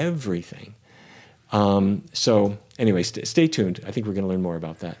in everything. So anyway, stay tuned. I think we're going to learn more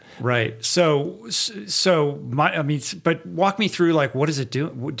about that. Right. But walk me through, like, what does it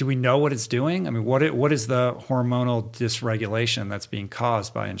do? Do we know what it's doing? I mean, what is the hormonal dysregulation that's being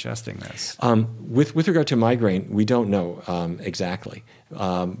caused by ingesting this? With regard to migraine, we don't know exactly.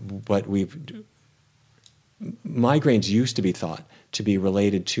 But migraines used to be thought to be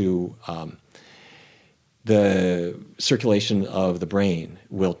related to the circulation of the brain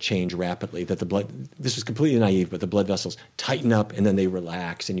will change rapidly, that this was completely naive, but the blood vessels tighten up and then they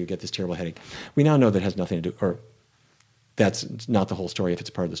relax and you get this terrible headache. We now know that has nothing to do, or that's not the whole story if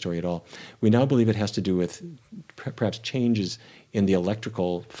it's part of the story at all. We now believe it has to do with perhaps changes in the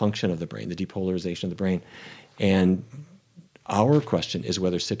electrical function of the brain, the depolarization of the brain. And our question is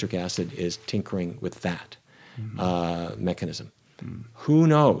whether citric acid is tinkering with that mechanism. Who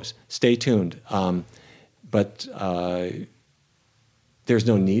knows? Stay tuned. But there's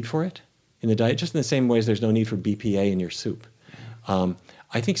no need for it in the diet, just in the same way as there's no need for BPA in your soup.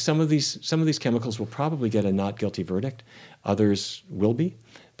 I think some of these chemicals will probably get a not guilty verdict. Others will be,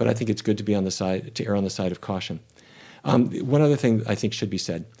 but I think it's good to err on the side of caution. One other thing I think should be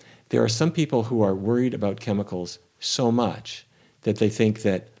said: there are some people who are worried about chemicals so much that they think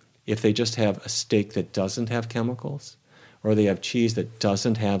that if they just have a steak that doesn't have chemicals, or they have cheese that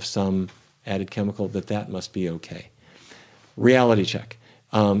doesn't have some added chemical, that must be okay. Reality check.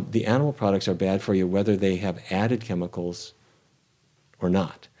 The animal products are bad for you whether they have added chemicals or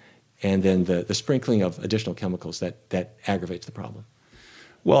not. And then the sprinkling of additional chemicals, that aggravates the problem.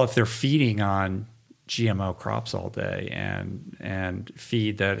 Well, if they're feeding on GMO crops all day and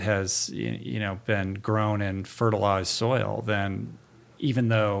feed that has been grown in fertilized soil, then even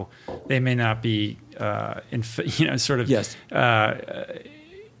though they may not be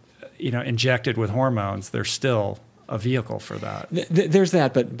injected with hormones, they're still a vehicle for that. There's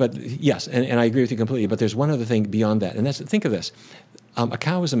that, but yes, and I agree with you completely. But there's one other thing beyond that, and think of this: a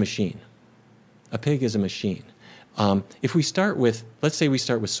cow is a machine, a pig is a machine. If we start with, let's say we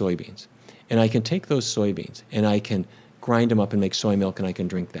start with soybeans, and I can take those soybeans and I can grind them up and make soy milk, and I can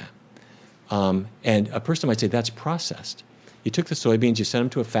drink that. And a person might say that's processed. You took the soybeans, you sent them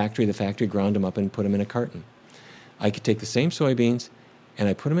to a factory, the factory ground them up and put them in a carton. I could take the same soybeans and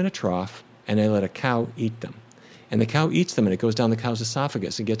I put them in a trough, and I let a cow eat them. And the cow eats them, and it goes down the cow's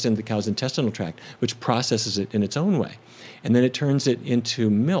esophagus. It gets into the cow's intestinal tract, which processes it in its own way. And then it turns it into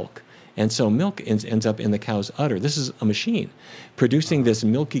milk. And so milk ends up in the cow's udder. This is a machine producing this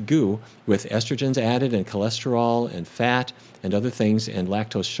milky goo with estrogens added and cholesterol and fat and other things and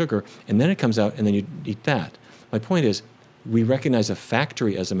lactose sugar. And then it comes out, and then you eat that. My point is, we recognize a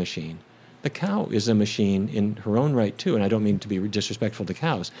factory as a machine. The cow is a machine in her own right, too, and I don't mean to be disrespectful to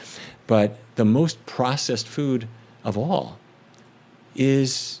cows, but the most processed food of all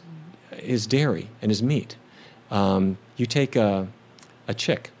is dairy and is meat. You take a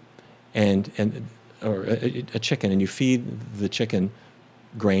chick or a chicken, and you feed the chicken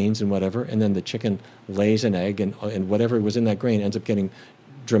grains and whatever, and then the chicken lays an egg, and whatever was in that grain ends up getting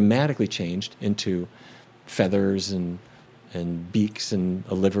dramatically changed into feathers and beaks and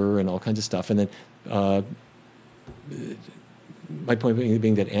a liver and all kinds of stuff. And then my point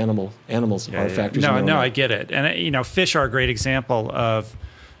being that animals are factories. No, I get it. And fish are a great example of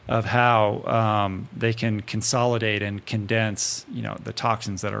how they can consolidate and condense the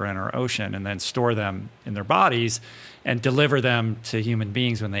toxins that are in our ocean and then store them in their bodies and deliver them to human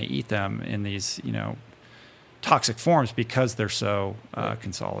beings when they eat them in these toxic forms because they're so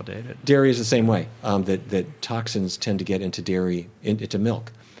consolidated. Dairy is the same way, that toxins tend to get into dairy, into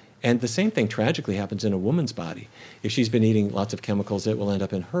milk. And the same thing tragically happens in a woman's body. If she's been eating lots of chemicals, it will end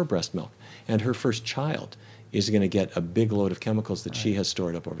up in her breast milk. And her first child is going to get a big load of chemicals that she has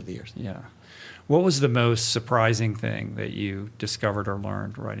stored up over the years. Yeah. What was the most surprising thing that you discovered or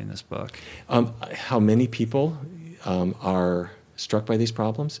learned writing this book? How many people are struck by these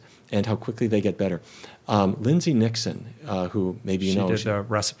problems and how quickly they get better. Lindsay Nixon, who maybe you know. She did the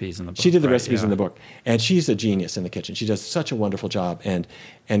recipes in the book. She did the recipes in the book. And she's a genius in the kitchen. She does such a wonderful job. And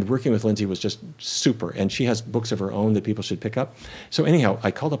working with Lindsay was just super. And she has books of her own that people should pick up. So anyhow,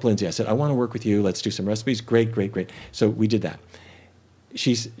 I called up Lindsay. I said, I want to work with you. Let's do some recipes. Great. So we did that.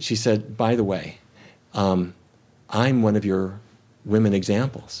 She said, by the way, I'm one of your women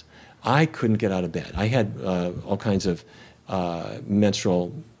examples. I couldn't get out of bed. I had all kinds of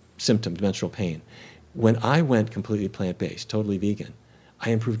menstrual symptoms, menstrual pain. When I went completely plant-based, totally vegan,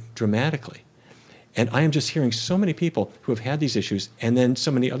 I improved dramatically. And I am just hearing so many people who have had these issues, and then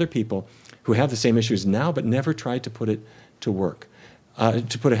so many other people who have the same issues now but never tried to put it to work,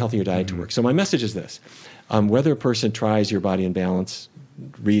 to put a healthier diet to work. So my message is this. Whether a person tries Your Body in Balance,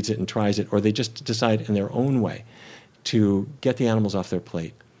 reads it and tries it, or they just decide in their own way to get the animals off their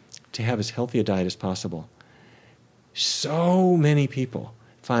plate, to have as healthy a diet as possible, so many people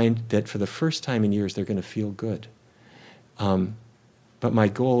find that for the first time in years they're going to feel good. But my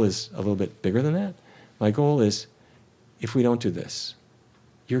goal is a little bit bigger than that. My goal is, if we don't do this,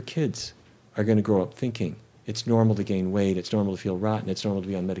 your kids are going to grow up thinking it's normal to gain weight, it's normal to feel rotten, it's normal to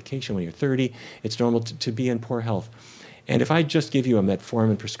be on medication when you're 30, it's normal to be in poor health. And if I just give you a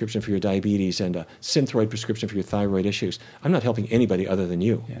metformin prescription for your diabetes and a Synthroid prescription for your thyroid issues, I'm not helping anybody other than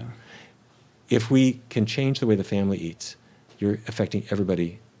you. Yeah. If we can change the way the family eats, you're affecting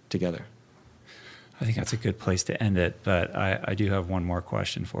everybody together. I think that's a good place to end it, but I do have one more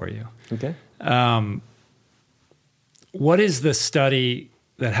question for you. Okay. What is the study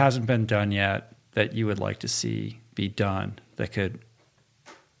that hasn't been done yet that you would like to see be done that could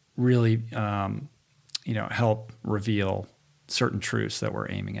really help reveal certain truths that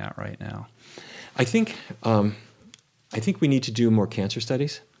we're aiming at right now? I think we need to do more cancer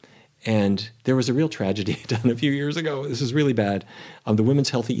studies. And there was a real tragedy done a few years ago. This is really bad. The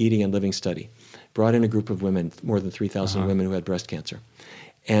Women's Healthy Eating and Living Study brought in a group of women, more than 3,000 women who had breast cancer.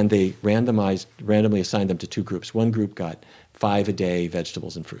 And they randomly assigned them to two groups. One group got 5 a day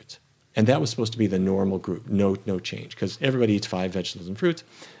vegetables and fruits. And that was supposed to be the normal group, no change, because everybody eats 5 vegetables and fruits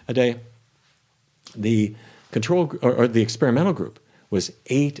a day. The control or the experimental group was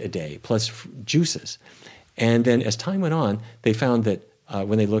 8 a day plus juices. And then as time went on, they found that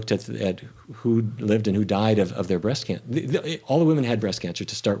when they looked at who lived and who died of their breast cancer, all the women had breast cancer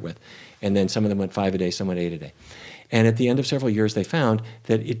to start with, and then some of them went 5 a day, some went 8 a day. And at the end of several years, they found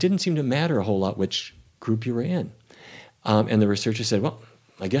that it didn't seem to matter a whole lot which group you were in. And the researchers said, well,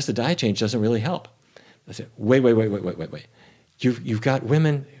 I guess the diet change doesn't really help. I said, wait. You've got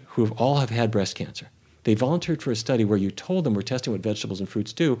women who all have had breast cancer. They volunteered for a study where you told them we're testing what vegetables and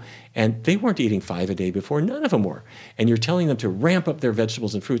fruits do, and they weren't eating 5 a day before. None of them were. And you're telling them to ramp up their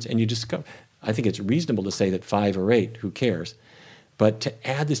vegetables and fruits, and you discover, I think it's reasonable to say that 5 or 8, who cares? But to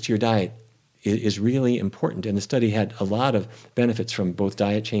add this to your diet is really important. And the study had a lot of benefits from both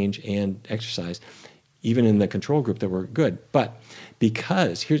diet change and exercise, even in the control group that were good. But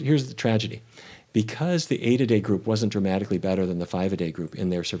because, here's the tragedy, because the 8 a day group wasn't dramatically better than the 5 a day group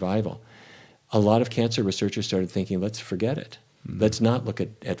in their survival, a lot of cancer researchers started thinking, let's forget it. Mm-hmm. Let's not look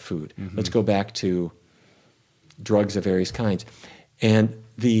at food. Mm-hmm. Let's go back to drugs of various kinds. And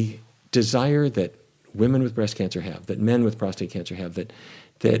the desire that women with breast cancer have, that men with prostate cancer have,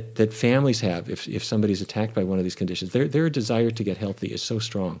 that families have if somebody's attacked by one of these conditions, their desire to get healthy is so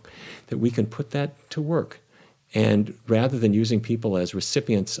strong that we can put that to work. And rather than using people as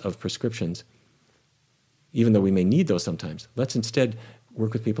recipients of prescriptions, even though we may need those sometimes, let's instead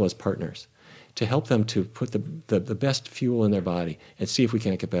work with people as partners to help them to put the best fuel in their body and see if we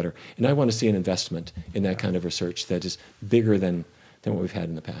can't get better. And I want to see an investment in that kind of research that is bigger than what we've had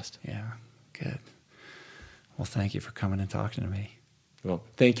in the past. Yeah, good. Well, thank you for coming and talking to me. Well,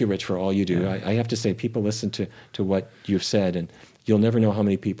 thank you, Rich, for all you do. Yeah. I have to say, people listen to what you've said, and you'll never know how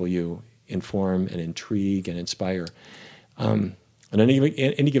many people you inform and intrigue and inspire. On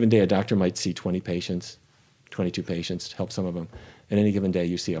any given day, a doctor might see 20 patients, 22 patients, help some of them. And any given day,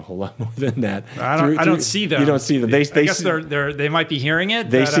 you see a whole lot more than that. I don't see them. You don't see them. I guess they might be hearing it.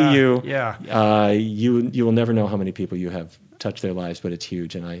 They see you. Yeah. You will never know how many people you have touched their lives, but it's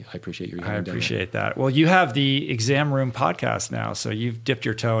huge, and I appreciate your. I appreciate that. Well, you have the Exam Room podcast now, so you've dipped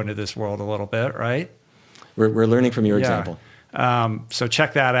your toe into this world a little bit, right? We're learning from your example. So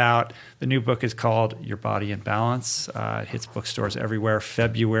check that out. The new book is called Your Body in Balance. It hits bookstores everywhere.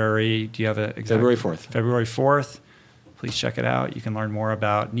 February. Do you have an exact? February 4th. February 4th. Please check it out. You can learn more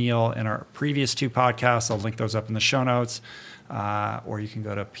about Neal in our previous 2 podcasts. I'll link those up in the show notes. Or you can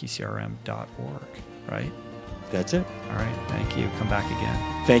go to pcrm.org, right? That's it. All right. Thank you. Come back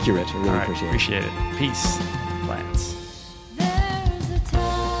again. Thank you, Rich. I really appreciate it. Peace. Plants.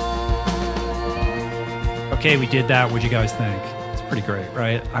 Okay, we did that. What'd you guys think? It's pretty great,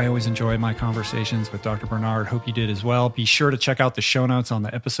 right? I always enjoy my conversations with Dr. Barnard. Hope you did as well. Be sure to check out the show notes on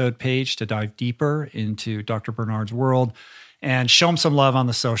the episode page to dive deeper into Dr. Barnard's world and show him some love on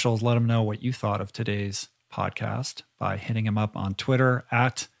the socials. Let him know what you thought of today's podcast by hitting him up on Twitter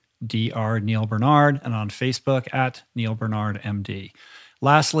at Dr. Neal Barnard and on Facebook at Neal Barnard MD.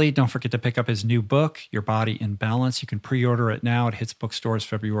 Lastly, don't forget to pick up his new book, Your Body in Balance. You can pre-order it now. It hits bookstores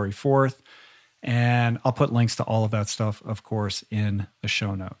February 4th. And I'll put links to all of that stuff, of course, in the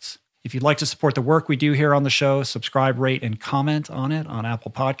show notes. If you'd like to support the work we do here on the show, subscribe, rate, and comment on it on Apple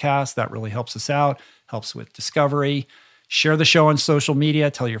Podcasts. That really helps us out, helps with discovery. Share the show on social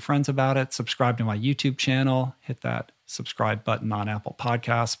media. Tell your friends about it. Subscribe to my YouTube channel. Hit that subscribe button on Apple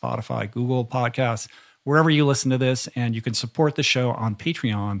Podcasts, Spotify, Google Podcasts, wherever you listen to this. And you can support the show on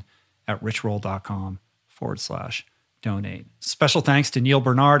Patreon at richroll.com/donate. Special thanks to Neal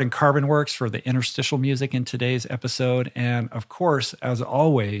Barnard and Carbon Works for the interstitial music in today's episode. And of course, as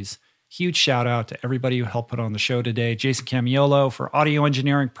always, huge shout out to everybody who helped put on the show today. Jason Camiolo for audio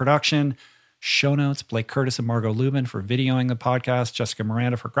engineering production. Show notes, Blake Curtis and Margot Lubin for videoing the podcast, Jessica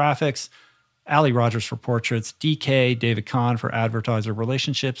Miranda for graphics, Ali Rogers for portraits, DK, David Kahn for advertiser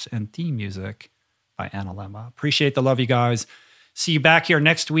relationships, and theme music by Anna Lemma. Appreciate the love, you guys. See you back here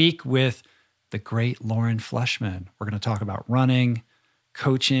next week with the great Lauren Fleshman. We're going to talk about running,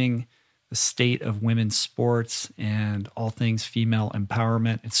 coaching, the state of women's sports, and all things female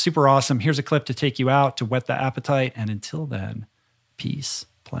empowerment. It's super awesome. Here's a clip to take you out to whet the appetite. And until then, peace,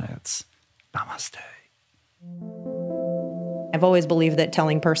 plants. Namaste. I've always believed that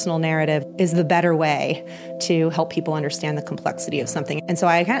telling personal narrative is the better way to help people understand the complexity of something. And so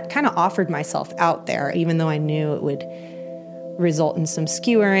I kind of offered myself out there, even though I knew it would result in some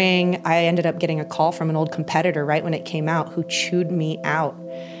skewering. I ended up getting a call from an old competitor right when it came out who chewed me out.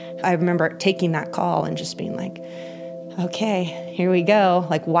 I remember taking that call and just being like, okay, here we go.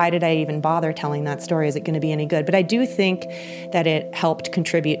 Like, why did I even bother telling that story? Is it going to be any good? But I do think that it helped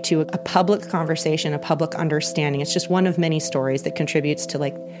contribute to a public conversation, a public understanding. It's just one of many stories that contributes to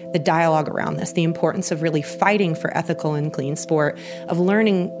like the dialogue around this, the importance of really fighting for ethical and clean sport, of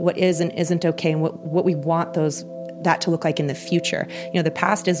learning what is and isn't okay and what we want that to look like in the future. You know, the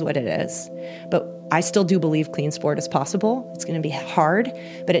past is what it is, but I still do believe clean sport is possible. It's going to be hard,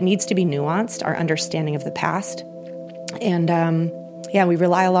 but it needs to be nuanced, our understanding of the past. And we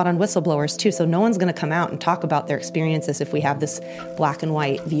rely a lot on whistleblowers too. So no one's going to come out and talk about their experiences if we have this black and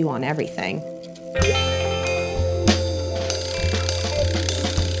white view on everything.